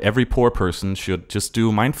thought that every poor person should just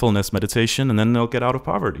do mindfulness meditation, and then they'll get out of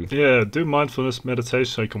poverty. Yeah, do mindfulness meditation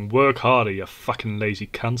so you can work harder, you fucking lazy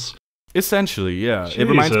cunts. Essentially, yeah. Jesus. It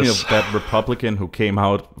reminds me of that Republican who came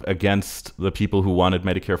out against the people who wanted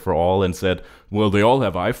Medicare for all and said, well, they all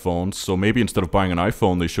have iPhones, so maybe instead of buying an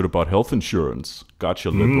iPhone, they should have bought health insurance.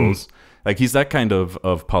 Gotcha, liberals. Like, he's that kind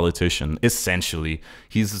of politician, essentially.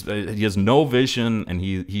 He has no vision, and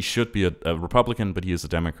he should be a Republican, but he is a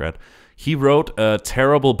Democrat. He wrote a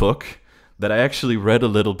terrible book that I actually read a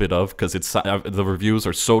little bit of because the reviews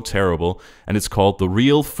are so terrible, and it's called The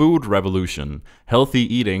Real Food Revolution: Healthy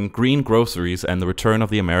Eating, Green Groceries, and the Return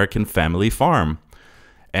of the American Family Farm.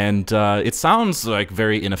 And it sounds like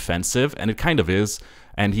very inoffensive, and it kind of is.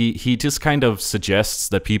 And he just kind of suggests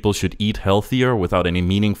that people should eat healthier without any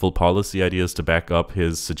meaningful policy ideas to back up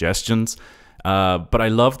his suggestions. But I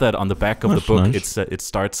love that on the back of the book, nice. It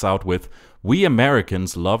starts out with, "We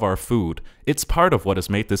Americans love our food. It's part of what has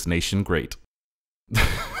made this nation great."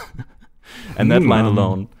 And that line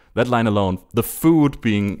alone, the food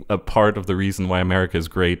being a part of the reason why America is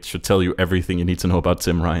great, should tell you everything you need to know about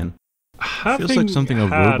Tim Ryan. Feels like something a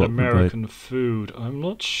robot American food, I'm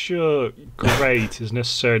not sure great is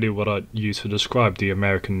necessarily what I'd use to describe the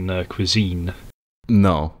American cuisine.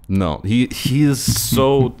 No. He is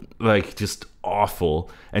so, like, just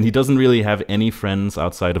awful. And he doesn't really have any friends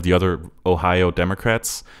outside of the other Ohio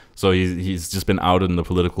Democrats. So he's just been out in the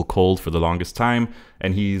political cold for the longest time.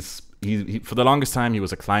 And he for the longest time, he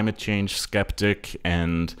was a climate change skeptic,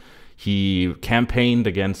 and he campaigned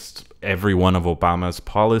against every one of Obama's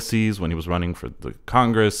policies when he was running for the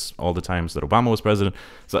Congress, all the times that Obama was president.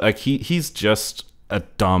 So, like, he's just a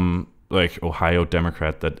dumb, like, Ohio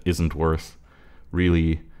Democrat that isn't worth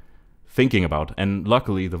really thinking about. And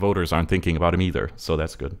luckily, the voters aren't thinking about him either, so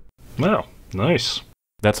that's good. Wow, nice.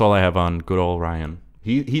 That's all I have on good old Ryan.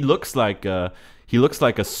 He looks like a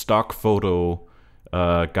stock photo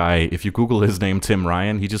guy. If you Google his name, Tim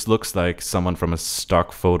Ryan, he just looks like someone from a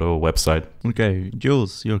stock photo website. Okay,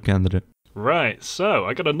 Jules, your candidate. Right, so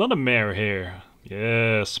I got another mayor here.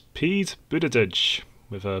 Yes, Pete Buttigieg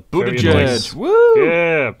with a Buttigieg. Woo!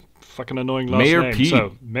 Yeah, fucking annoying last Mayor name. Pete.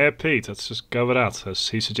 So Mayor Pete. Let's just go with that, as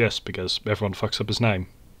he suggests, because everyone fucks up his name.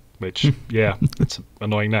 Which, yeah, it's an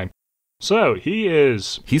annoying name. So he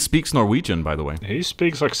speaks Norwegian, by the way. He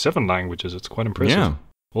speaks like 7 languages. It's quite impressive. Yeah.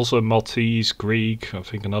 Also Maltese, Greek, I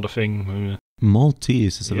think another thing.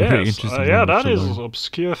 Maltese is a very interesting yeah, that is an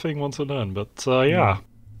obscure thing one to learn, but yeah.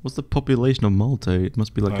 What's the population of Malta? It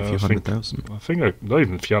must be like a few 100,000. I think not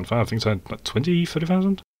even a few 100,000, I think it's like 20,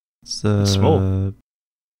 30,000? It's small.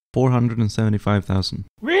 475,000.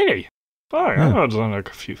 Really? Fuck, Yeah. I know there's only like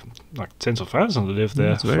a few, like tens of thousands that live there.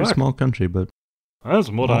 Yeah, it's a very small country, but that's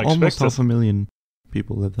more than I expected. Almost 500,000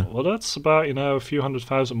 people live there. Well, that's about, a few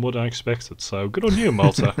 100,000 more than I expected, so good on you,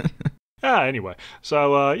 Malta. Yeah, anyway.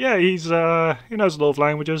 So, yeah, he knows a lot of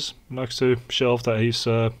languages. He likes to show off that he's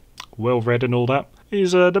well-read and all that.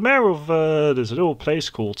 He's the mayor of, there's a little place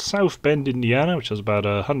called South Bend, Indiana, which has about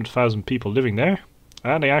 100,000 people living there.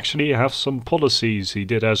 And they actually have some policies he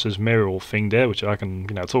did as his mayoral thing there, which I can,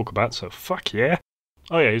 talk about, so fuck yeah.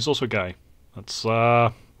 Oh yeah, he's also gay. That's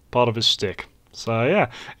part of his shtick. So yeah,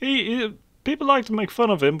 people like to make fun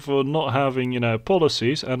of him for not having,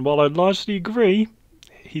 policies, and while I largely agree,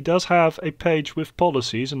 he does have a page with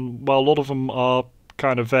policies, and while a lot of them are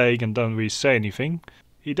kind of vague and don't really say anything,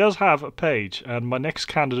 he does have a page, and my next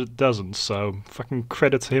candidate doesn't, so fucking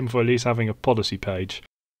credit to him for at least having a policy page.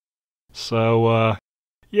 So,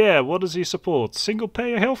 yeah, what does he support?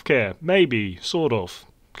 Single-payer healthcare? Maybe, sort of,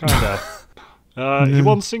 kinda. He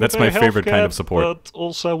wants single-payer That's my favorite kind of healthcare, support. but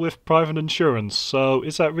also with private insurance. So,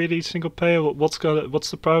 is that really single-payer? What's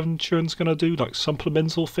the private insurance gonna do? Like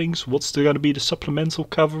supplemental things? What's gonna be the supplemental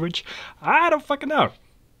coverage? I don't fucking know.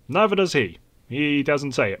 Neither does he. He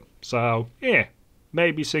doesn't say it. So, yeah,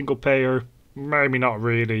 maybe single-payer, maybe not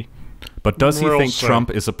really. But does he We'll think see. Trump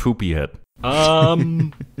is a poopy head?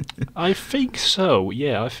 I think so.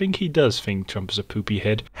 Yeah, I think he does think Trump is a poopy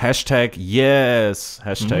head. Hashtag yes.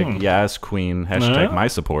 Hashtag yes, queen. Hashtag my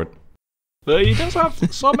support. But he does have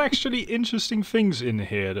some actually interesting things in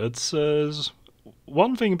here. That says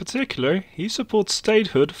one thing in particular. He supports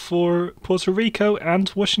statehood for Puerto Rico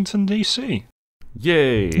and Washington D.C.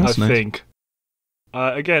 Yay. That's I nice. think.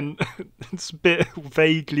 Again, it's a bit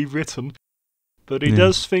vaguely written. But he Yeah.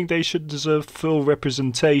 does think they should deserve full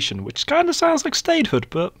representation, which kind of sounds like statehood,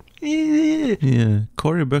 but Yeah,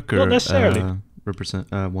 Cory Booker Not necessarily.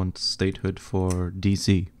 wants statehood for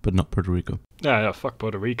DC, but not Puerto Rico. yeah, fuck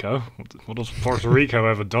Puerto Rico. What has Puerto Rico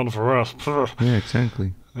ever done for us? Yeah,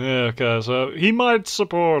 exactly. Yeah, okay, so he might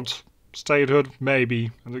support statehood,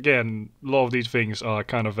 maybe. And again, a lot of these things are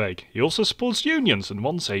kind of vague. He also supports unions and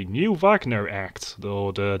wants a new Wagner Act,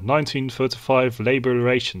 or the 1935 Labor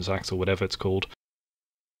Relations Act, or whatever it's called.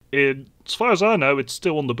 As far as I know, it's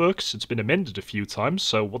still on the books. It's been amended a few times,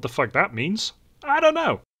 so what the fuck that means, I don't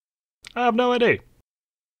know. I have no idea.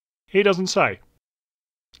 He doesn't say.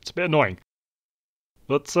 It's a bit annoying.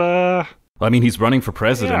 But, Well, I mean, he's running for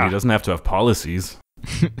president. Yeah. He doesn't have to have policies.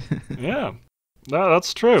 yeah. No,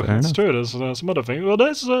 that's true. Fair That's enough. true. There's some other things. Well,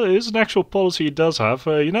 there's an actual policy he does have.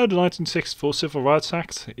 You know the 1964 Civil Rights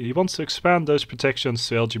Act? He wants to expand those protections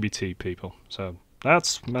to LGBT people. So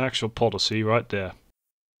that's an actual policy right there.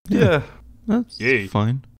 Yeah. That's Yeah.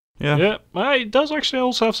 fine. Yeah. Yeah, he does actually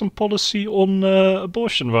also have some policy on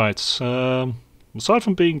abortion rights. Aside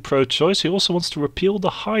from being pro-choice, he also wants to repeal the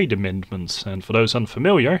Hyde Amendment. And for those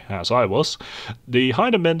unfamiliar, as I was, the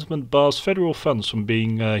Hyde Amendment bars federal funds from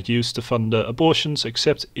being used to fund abortions,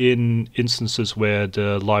 except in instances where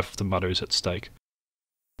the life of the mother is at stake.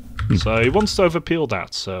 So he wants to repeal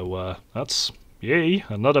that. So that's, yay,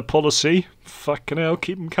 another policy. Fucking hell,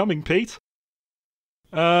 keep them coming, Pete.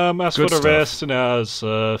 As Good for the stuff. rest, it has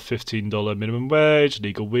 $15 minimum wage,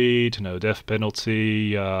 legal weed, no death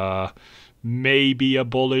penalty, maybe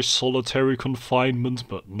abolish solitary confinement,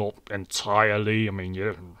 but not entirely. I mean,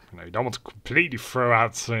 you don't want to completely throw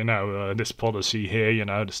out, this policy here,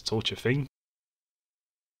 this torture thing.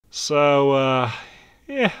 So,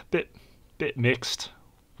 yeah, bit mixed.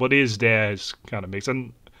 What is there is kind of mixed,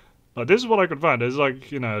 and this is what I could find. There's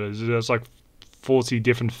there's like 40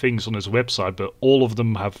 different things on his website, but all of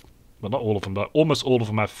them have, well, not all of them, but almost all of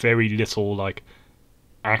them have very little like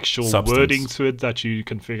actual Substance. wording to it that you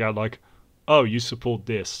can figure out. Like, oh, you support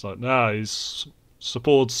this. Like, no, he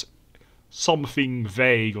supports something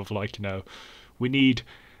vague of like, we need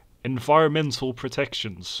environmental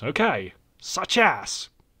protections. Okay, such as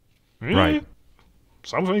Right.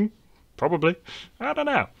 something, probably. I don't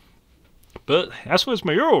know. But as for his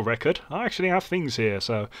mayoral record, I actually have things here.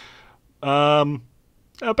 So,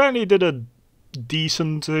 apparently he did a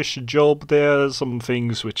decent-ish job there. Some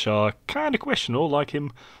things which are kind of questionable, like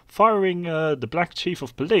him firing the black chief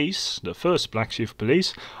of police, the first black chief of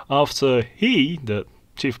police, after he, the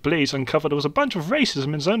chief of police, uncovered there was a bunch of racism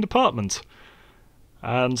in his own department.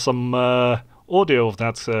 And some audio of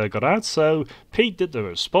that got out, so Pete did the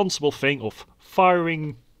responsible thing of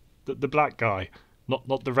firing the black guy.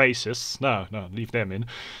 Not the racists. No, leave them in.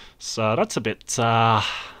 So that's a bit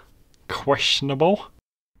questionable.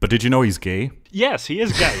 But did you know he's gay? Yes, he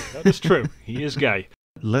is gay. That is true. He is gay.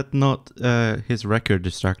 Let not his record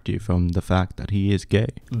distract you from the fact that he is gay.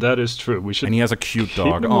 That is true. We should. And he has a cute keep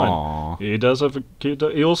dog. in mind. Aww. He does have a cute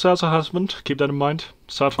dog. He also has a husband. Keep that in mind.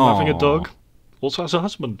 Aside from having a Aw. dog, also has a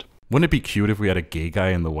husband. Wouldn't it be cute if we had a gay guy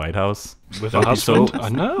in the White House? With That a would be so- husband. I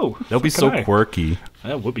know. That would be so Fucking A. quirky.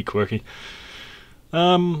 That would be quirky.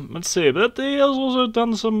 Let's see. But he has also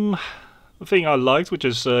done some thing I liked, which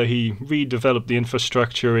is he redeveloped the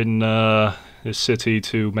infrastructure in his city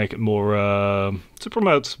to make it more to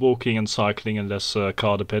promote walking and cycling and less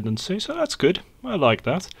car dependency. So that's good. I like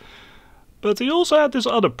that. But he also had this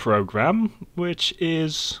other program, which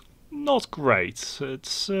is not great.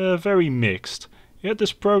 It's very mixed. He had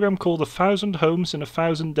this program called 1,000 Homes in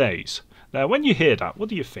 1,000 Days. Now, when you hear that, what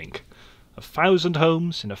do you think? 1,000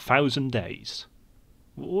 homes in 1,000 days.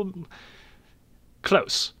 Well,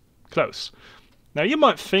 close. Now, you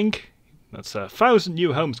might think That's 1,000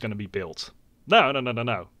 new homes going to be built.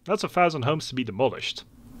 No. That's 1,000 homes to be demolished.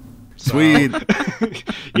 So, Sweet. yes.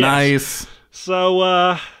 Nice.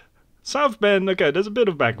 So, South Bend, okay, there's a bit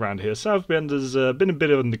of background here. South Bend has been a bit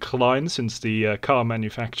of a decline since the car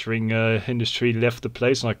manufacturing industry left the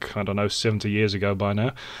place, like, I don't know, 70 years ago by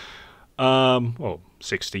now. Well,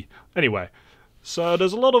 60. Anyway, so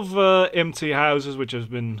there's a lot of empty houses which have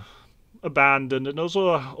been abandoned, and there's a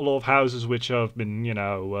lot of houses which have been,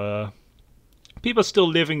 people are still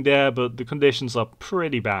living there, but the conditions are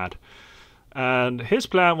pretty bad. And his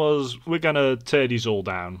plan was, we're going to tear these all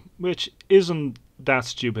down, which isn't that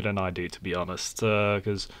stupid an idea, to be honest,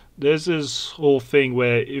 because there's this whole thing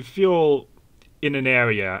where if you're in an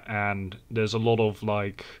area and there's a lot of,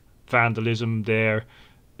 like, vandalism there,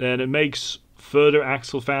 then it makes further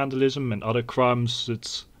acts of vandalism and other crimes,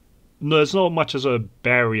 there's not much as a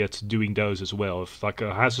barrier to doing those as well. If, like,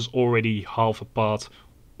 a house is already half apart,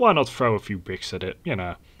 why not throw a few bricks at it?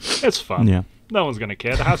 It's fun. Yeah. No one's going to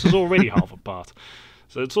care. The house is already half apart.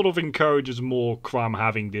 So it sort of encourages more crime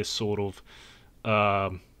having this sort of,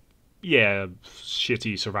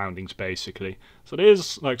 shitty surroundings, basically. So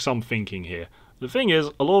there's, like, some thinking here. The thing is,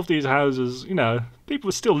 a lot of these houses, people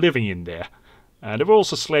are still living in there. And they're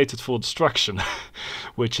also slated for destruction,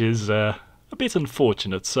 which is a bit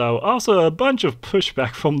unfortunate. So after a bunch of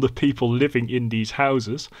pushback from the people living in these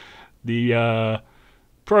houses, the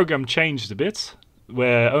program changed a bit,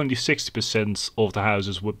 where only 60% of the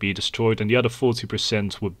houses would be destroyed, and the other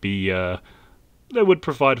 40% would be, they would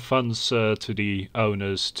provide funds to the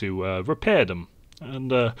owners to repair them. And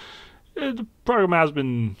the program has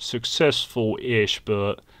been successful-ish,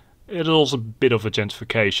 but it is also a bit of a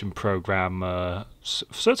gentrification program.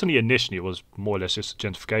 Certainly initially it was more or less just a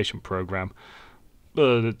gentrification program,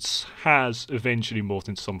 but it has eventually morphed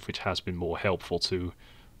into something which has been more helpful to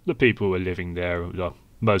the people who are living there,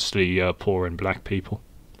 mostly poor and black people,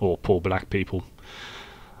 or poor black people.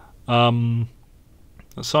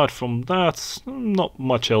 Aside from that, not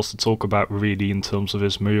much else to talk about really in terms of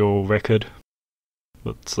his mayoral record.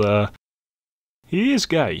 But he is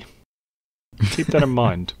gay. Keep that in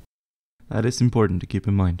mind. That is important to keep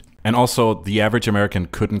in mind. And also, the average American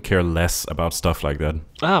couldn't care less about stuff like that.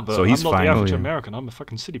 But so he's I'm not fine. the average American. I'm a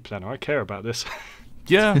fucking city planner. I care about this.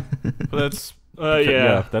 Yeah, that's...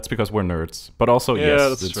 yeah, that's because we're nerds. But also, yeah,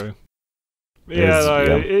 yes, that's true.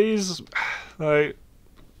 He's like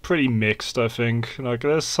pretty mixed, I think. Like,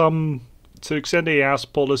 there's some, to the extent he has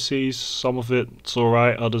policies, some of it's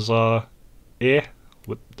alright, others are,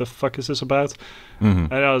 what the fuck is this about?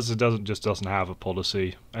 Mm-hmm. And others it doesn't have a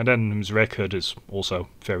policy. And then his record is also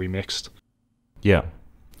very mixed. Yeah.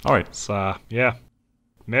 All right. So, yeah.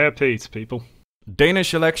 Mayor Pete, people.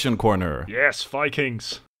 Danish Election Corner. Yes,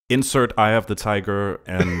 Vikings. Insert Eye of the Tiger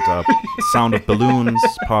and sound of balloons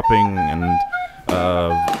popping and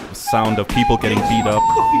sound of people getting beat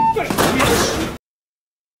up.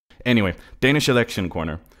 Anyway, Danish Election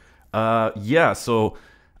Corner. So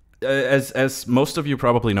as most of you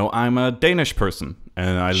probably know, I'm a Danish person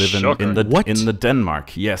and I live in the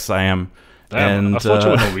Denmark. Yes, I am. Damn, and I thought you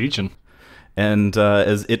were Norwegian. And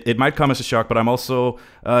as it might come as a shock, but I'm also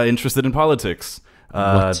interested in politics.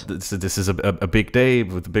 This is a big day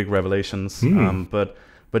with big revelations. But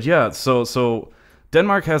yeah, so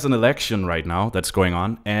Denmark has an election right now that's going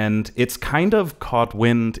on, and it's kind of caught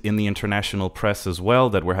wind in the international press as well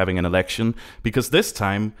that we're having an election, because this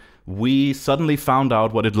time we suddenly found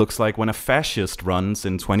out what it looks like when a fascist runs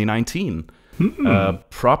in 2019. A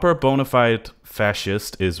proper bona fide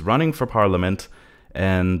fascist is running for parliament,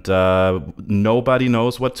 and nobody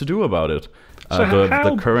knows what to do about it. So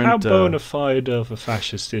how bona fide of a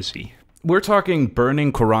fascist is he? We're talking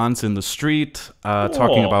burning Korans in the street,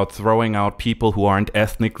 talking about throwing out people who aren't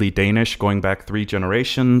ethnically Danish going back 3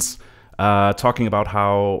 generations, talking about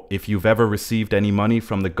how if you've ever received any money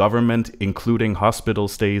from the government, including hospital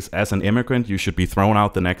stays as an immigrant, you should be thrown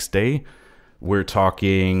out the next day. We're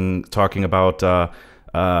talking about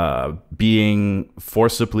being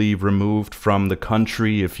forcibly removed from the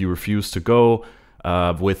country if you refuse to go,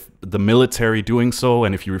 with the military doing so,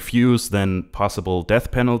 and if you refuse, then possible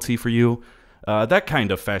death penalty for you. That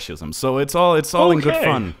kind of fascism. So it's all in good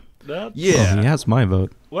fun. He has my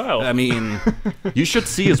vote. Well, I mean, you should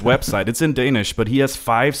see his website. It's in Danish, but he has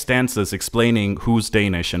 5 stances explaining who's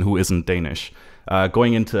Danish and who isn't Danish,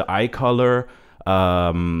 going into eye color,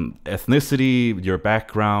 ethnicity, your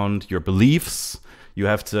background, your beliefs. You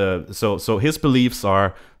have to. So his beliefs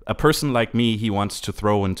are: a person like me, he wants to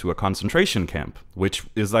throw into a concentration camp, which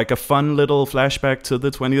is like a fun little flashback to the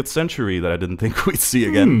 20th century that I didn't think we'd see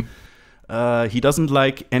again. He doesn't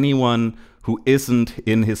like anyone who isn't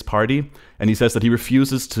in his party. And he says that he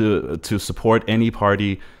refuses to support any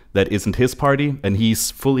party that isn't his party, and he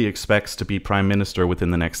fully expects to be prime minister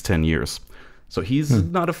within the next 10 years. So he's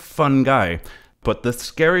not a fun guy. But the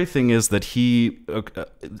scary thing is that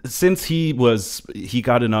since he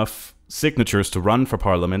got enough signatures to run for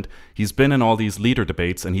parliament, he's been in all these leader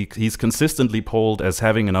debates, and he's consistently polled as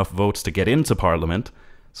having enough votes to get into parliament.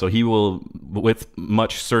 So he will, with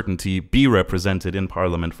much certainty, be represented in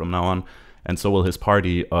parliament from now on, and so will his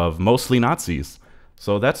party of mostly Nazis.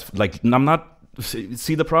 So that's like, I'm not...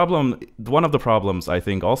 See, the problem, one of the problems, I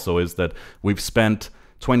think, also is that we've spent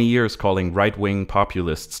 20 years calling right-wing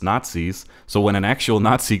populists Nazis. So when an actual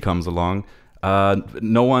Nazi comes along,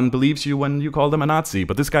 no one believes you when you call them a Nazi.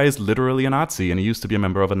 But this guy is literally a Nazi, and he used to be a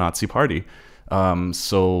member of a Nazi party.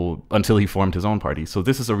 So until he formed his own party. So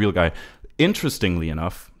this is a real guy. Interestingly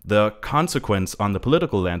enough, the consequence on the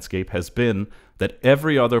political landscape has been that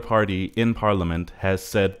every other party in parliament has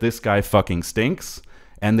said, this guy fucking stinks.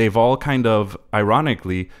 And they've all kind of,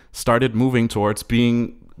 ironically, started moving towards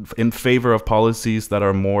being in favor of policies that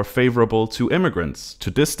are more favorable to immigrants,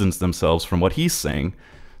 to distance themselves from what he's saying.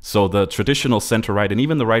 So the traditional center-right and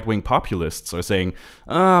even the right-wing populists are saying,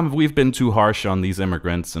 we've been too harsh on these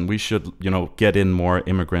immigrants and we should, get in more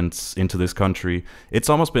immigrants into this country. It's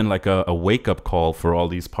almost been like a wake-up call for all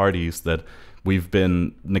these parties that we've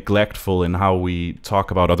been neglectful in how we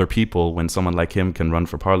talk about other people when someone like him can run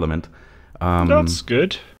for parliament. That's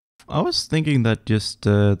good. I was thinking that just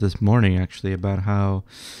this morning, actually, about how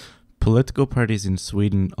political parties in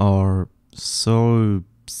Sweden are so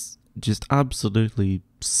just absolutely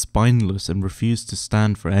spineless and refuse to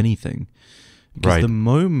stand for anything. Because the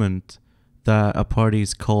moment that a party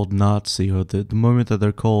is called Nazi, or the moment that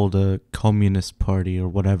they're called a communist party or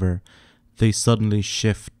whatever, they suddenly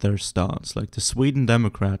shift their stance. Like the Sweden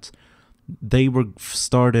Democrats, they were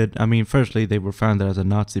started, firstly they were founded as a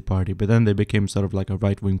Nazi party, but then they became sort of like a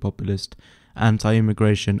right-wing populist,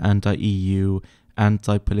 anti-immigration, anti-EU,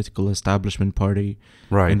 anti-political establishment party.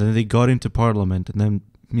 Right. And then they got into parliament, and then,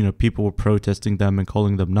 people were protesting them and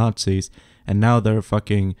calling them Nazis, and now they're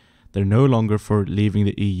no longer for leaving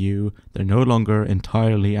the EU, they're no longer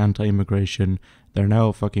entirely anti-immigration, they're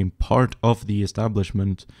now fucking part of the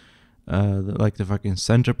establishment. The fucking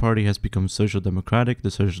Center Party has become Social Democratic, the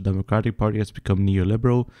Social Democratic Party has become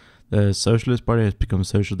neoliberal, the Socialist Party has become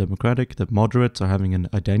Social Democratic, the moderates are having an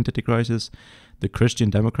identity crisis, the Christian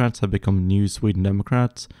Democrats have become New Sweden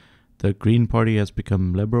Democrats, the Green Party has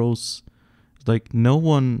become liberals. Like, no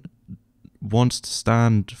one wants to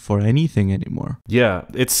stand for anything anymore. Yeah,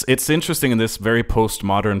 it's interesting in this very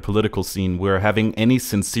postmodern political scene where having any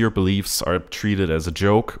sincere beliefs are treated as a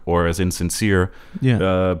joke or as insincere.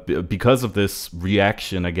 Yeah. Because of this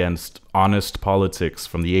reaction against honest politics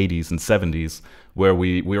from the 80s and 70s, where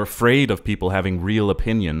we're afraid of people having real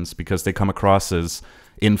opinions because they come across as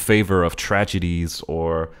in favor of tragedies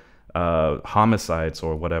or homicides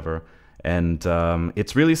or whatever. And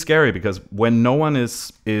it's really scary because when no one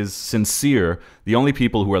is sincere, the only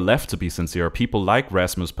people who are left to be sincere are people like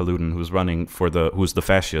Rasmus Paludan, who's the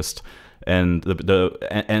fascist, and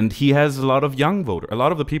and he has a lot of young voters. A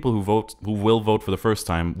lot of the people who will vote for the first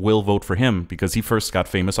time will vote for him because he first got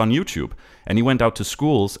famous on YouTube, and he went out to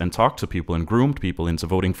schools and talked to people and groomed people into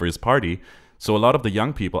voting for his party. So a lot of the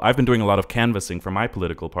young people, I've been doing a lot of canvassing for my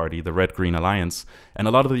political party, the Red Green Alliance, and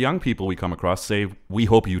a lot of the young people we come across say, "We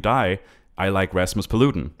hope you die. I like Rasmus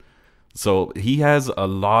Paludan." So he has a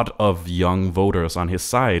lot of young voters on his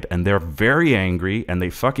side, and they're very angry, and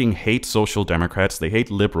they fucking hate social democrats, they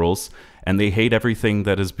hate liberals, and they hate everything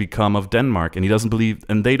that has become of Denmark. And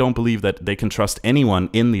they don't believe that they can trust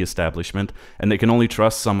anyone in the establishment, and they can only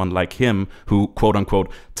trust someone like him who, quote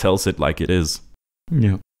unquote, tells it like it is.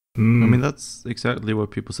 Yeah. That's exactly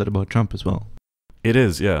what people said about Trump as well. It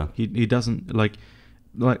is, yeah. He doesn't, like,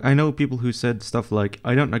 I know people who said stuff like,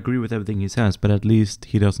 I don't agree with everything he says, but at least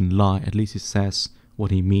he doesn't lie. At least he says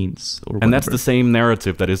what he means. Or and that's the same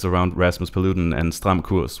narrative that is around Rasmus Paludan and Stram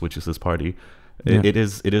Kurs, which is his party. Yeah. It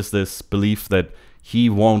is this belief that he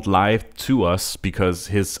won't lie to us because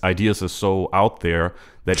his ideas are so out there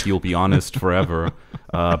that he'll be honest forever,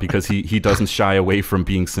 because he doesn't shy away from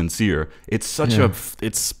being sincere. It's such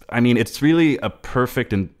it's really a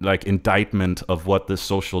perfect indictment of what the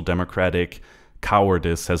social democratic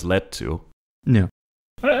cowardice has led to. Yeah.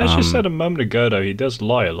 As you said a moment ago, though, he does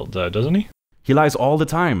lie a lot, though, doesn't he? He lies all the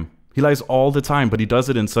time. But he does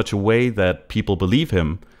it in such a way that people believe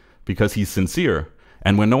him because he's sincere.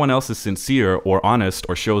 And when no one else is sincere or honest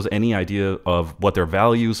or shows any idea of what their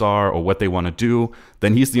values are or what they want to do,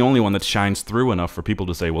 then he's the only one that shines through enough for people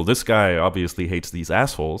to say, well, this guy obviously hates these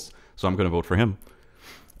assholes, so I'm going to vote for him.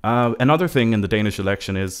 Another thing in the Danish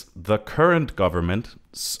election is the current government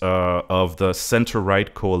of the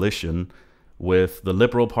center-right coalition with the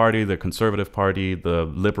Liberal Party, the Conservative Party, the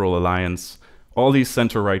Liberal Alliance, all these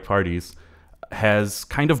center-right parties has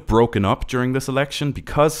kind of broken up during this election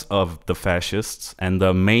because of the fascists, and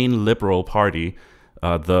the main Liberal Party,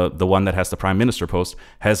 the one that has the prime minister post,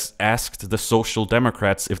 has asked the Social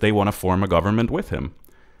Democrats if they want to form a government with him.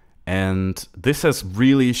 And this has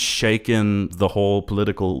really shaken the whole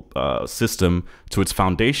political system to its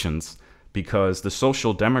foundations, because the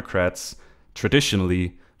Social Democrats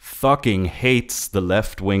traditionally fucking hates the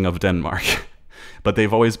left wing of Denmark. But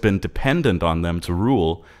they've always been dependent on them to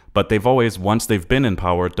rule. But they've always, once they've been in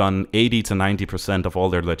power, done 80 to 90% of all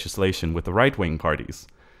their legislation with the right-wing parties.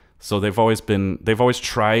 So they've always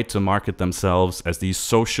tried to market themselves as these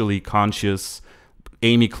socially conscious,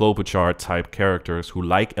 Amy Klobuchar type characters who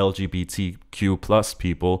like LGBTQ plus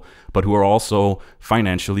people, but who are also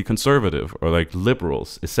financially conservative or like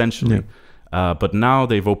liberals, essentially. Yeah. But now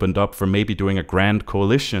they've opened up for maybe doing a grand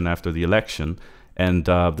coalition after the election. And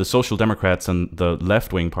the Social Democrats and the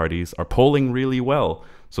left-wing parties are polling really well.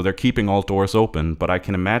 So they're keeping all doors open. But I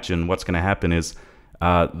can imagine what's going to happen is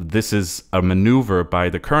this is a maneuver by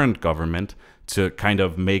the current government to kind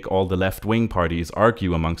of make all the left-wing parties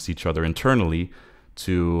argue amongst each other internally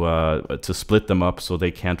to split them up so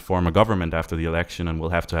they can't form a government after the election, and we'll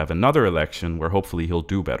have to have another election where hopefully he'll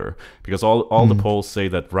do better. Because all the polls say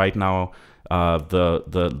that right now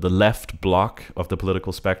the left bloc of the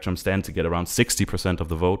political spectrum stand to get around 60% of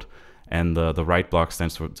the vote, and the right bloc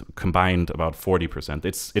stands for combined about 40%.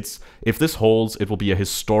 It's if this holds, it will be a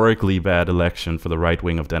historically bad election for the right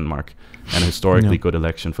wing of Denmark, and a historically good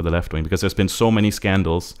election for the left wing, because there's been so many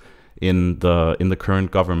scandals in the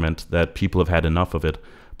current government that people have had enough of it.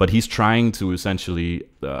 But he's trying to essentially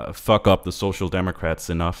fuck up the Social Democrats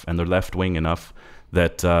enough and the left wing enough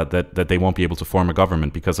that that they won't be able to form a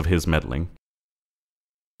government because of his meddling.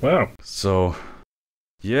 Wow. So,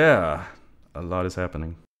 yeah, a lot is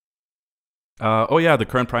happening. The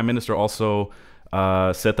current prime minister also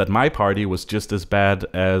said that my party was just as bad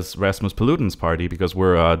as Rasmus Paludan's party because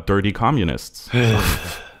we're dirty communists.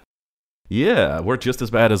 Yeah, we're just as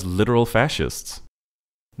bad as literal fascists.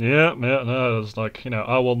 No, it's like,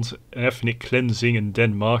 I want ethnic cleansing in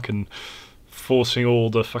Denmark and forcing all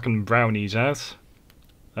the fucking brownies out.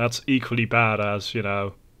 That's equally bad as,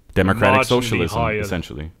 democratic socialism,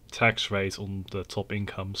 essentially. Tax rate on the top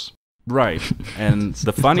incomes. Right, and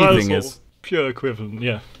the funny thing is... Pure equivalent,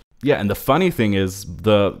 yeah. Yeah, and the funny thing is,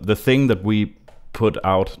 the thing that we put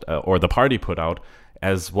out, or the party put out,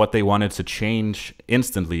 as what they wanted to change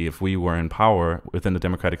instantly if we were in power within the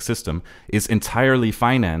democratic system, is entirely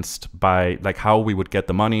financed by like how we would get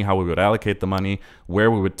the money, how we would allocate the money, where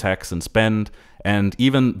we would tax and spend. And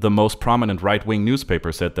even the most prominent right-wing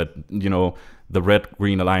newspaper said that, the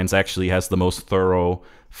Red-Green Alliance actually has the most thorough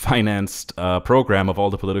financed program of all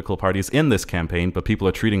the political parties in this campaign, but people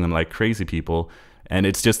are treating them like crazy people. And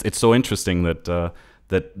it's so interesting that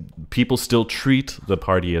that people still treat the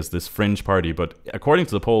party as this fringe party. But according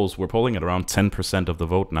to the polls, we're polling at around 10% of the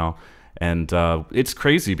vote now. And it's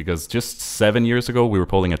crazy because just 7 years ago, we were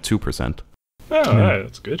polling at 2%. Oh, right,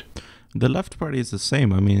 that's good. The left party is the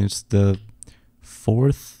same. I mean, it's the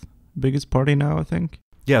fourth biggest party now, I think.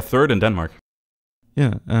 Yeah, third in Denmark.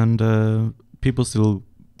 Yeah, and people still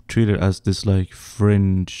treat it as this, like,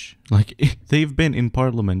 fringe. Like, they've been in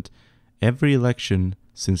parliament every election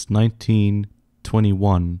since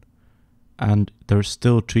 1921, and they're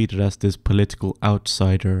still treated as this political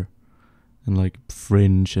outsider and, like,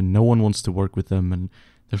 fringe, and no one wants to work with them. And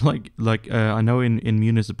they're like I know in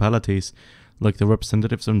municipalities, like, the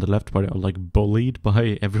representatives from the left party are, like, bullied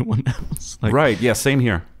by everyone else. Like, right, yeah, same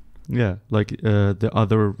here. Yeah, like the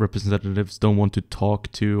other representatives don't want to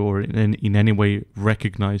talk to or in any way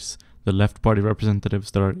recognize the left party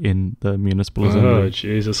representatives that are in the municipal assembly. Oh,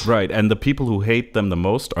 Jesus. Right, and the people who hate them the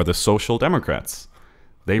most are the Social Democrats.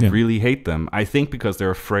 They really hate them. I think because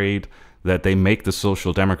they're afraid that they make the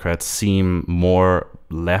Social Democrats seem more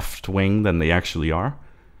left-wing than they actually are.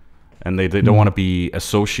 And they don't want to be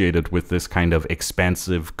associated with this kind of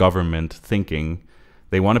expansive government thinking.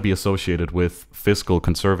 They want to be associated with fiscal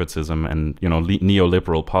conservatism and,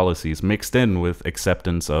 neoliberal policies mixed in with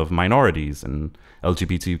acceptance of minorities and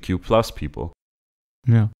LGBTQ plus people.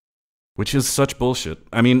 Yeah. Which is such bullshit.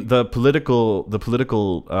 I mean, the political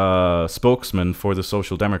spokesman for the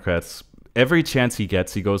Social Democrats, every chance he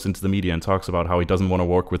gets, he goes into the media and talks about how he doesn't want to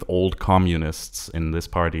work with old communists in this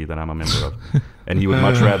party that I'm a member of. And he would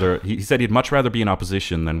much rather, he said he'd much rather be in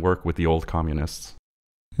opposition than work with the old communists.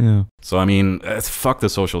 Yeah. So, I mean, fuck the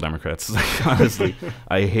Social Democrats. Honestly,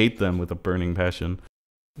 I hate them with a burning passion.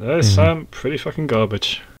 Sam, pretty fucking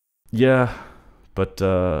garbage. Yeah, but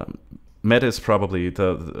Mette is probably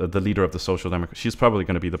the leader of the Social Democrats. She's probably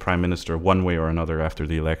going to be the prime minister one way or another after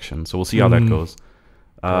the election. So we'll see how that goes.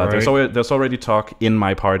 There's already talk in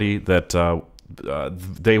my party that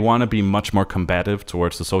they want to be much more combative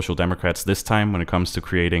towards the Social Democrats this time when it comes to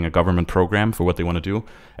creating a government program for what they want to do.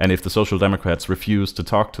 And if the Social Democrats refuse to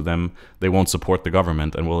talk to them, they won't support the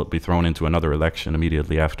government and will be thrown into another election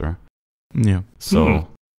immediately after. Yeah. So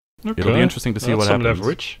it'll be interesting to see what happens.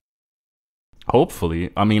 Leverage.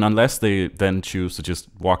 Hopefully. I mean, unless they then choose to just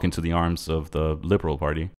walk into the arms of the Liberal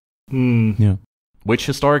Party. Yeah. Which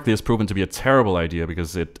historically has proven to be a terrible idea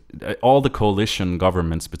because all the coalition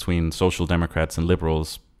governments between Social Democrats and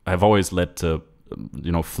Liberals have always led to,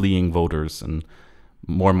 fleeing voters and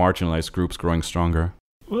more marginalized groups growing stronger.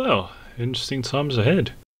 Well, interesting times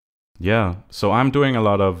ahead. Yeah, so I'm doing a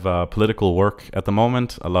lot of political work at the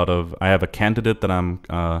moment. I have a candidate that I'm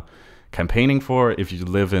campaigning for. If you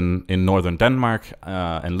live in northern Denmark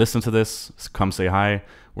and listen to this, come say hi.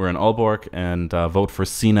 We're in Aalborg and vote for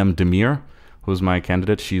Sinem Demir, who's my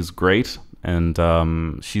candidate. She's great, and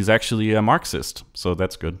she's actually a Marxist, so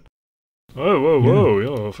that's good. Whoa.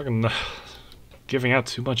 You're fucking giving out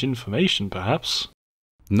too much information, perhaps.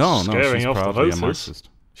 No, Scaring she's off proudly the a Marxist.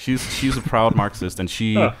 She's a proud Marxist, and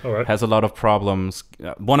she right. has a lot of problems.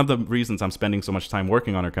 One of the reasons I'm spending so much time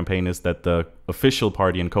working on her campaign is that the official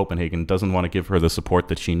party in Copenhagen doesn't want to give her the support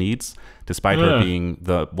that she needs, despite her being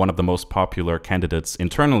one of the most popular candidates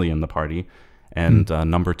internally in the party. And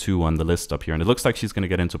number 2 on the list up here. And it looks like she's going to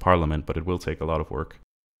get into parliament, but it will take a lot of work.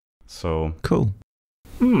 So cool.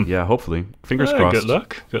 Yeah, hopefully. Fingers crossed.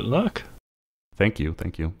 Good luck. Thank you.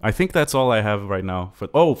 I think that's all I have right now.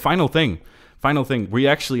 Final thing. We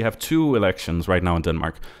actually have 2 elections right now in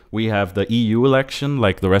Denmark. We have the EU election,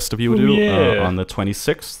 like the rest of you do, on the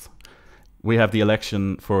 26th. We have the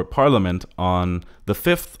election for parliament on the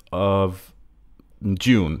 5th of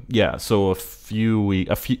June, so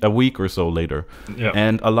a week or so later. Yeah.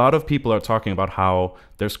 And a lot of people are talking about how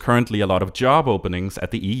there's currently a lot of job openings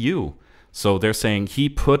at the EU. So they're saying he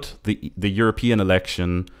put the European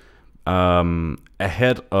election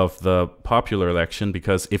ahead of the popular election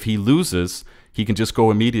because if he loses, he can just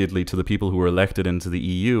go immediately to the people who were elected into the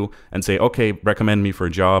EU and say, okay, recommend me for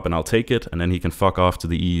a job and I'll take it, and then he can fuck off to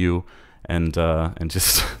the EU and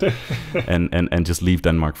just and just leave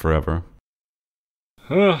Denmark forever.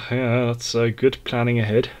 Oh, yeah, that's good planning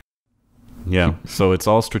ahead. Yeah, so it's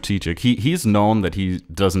all strategic. He's known that he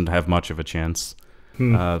doesn't have much of a chance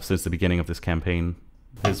since the beginning of this campaign.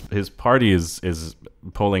 His party is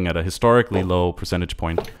polling at a historically low percentage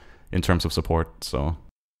point in terms of support. So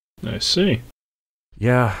I see.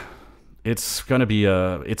 Yeah, it's gonna be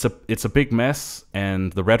it's a big mess,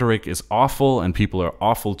 and the rhetoric is awful, and people are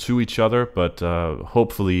awful to each other. But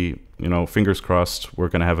hopefully, fingers crossed, we're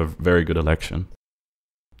gonna have a very good election.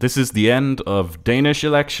 This is the end of Danish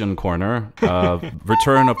Election Corner.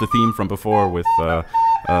 Return of the theme from before with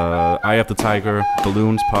Eye of the Tiger,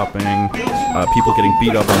 balloons popping, people getting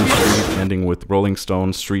beat up on the street, ending with Rolling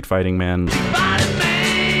Stones, Street Fighting Man.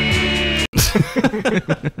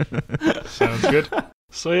 Sounds good.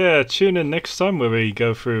 So yeah, tune in next time where we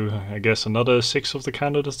go through, I guess, another 6 of the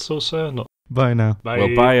candidates or so. Bye now. Bye.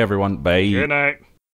 Well, bye everyone. Bye. Good night.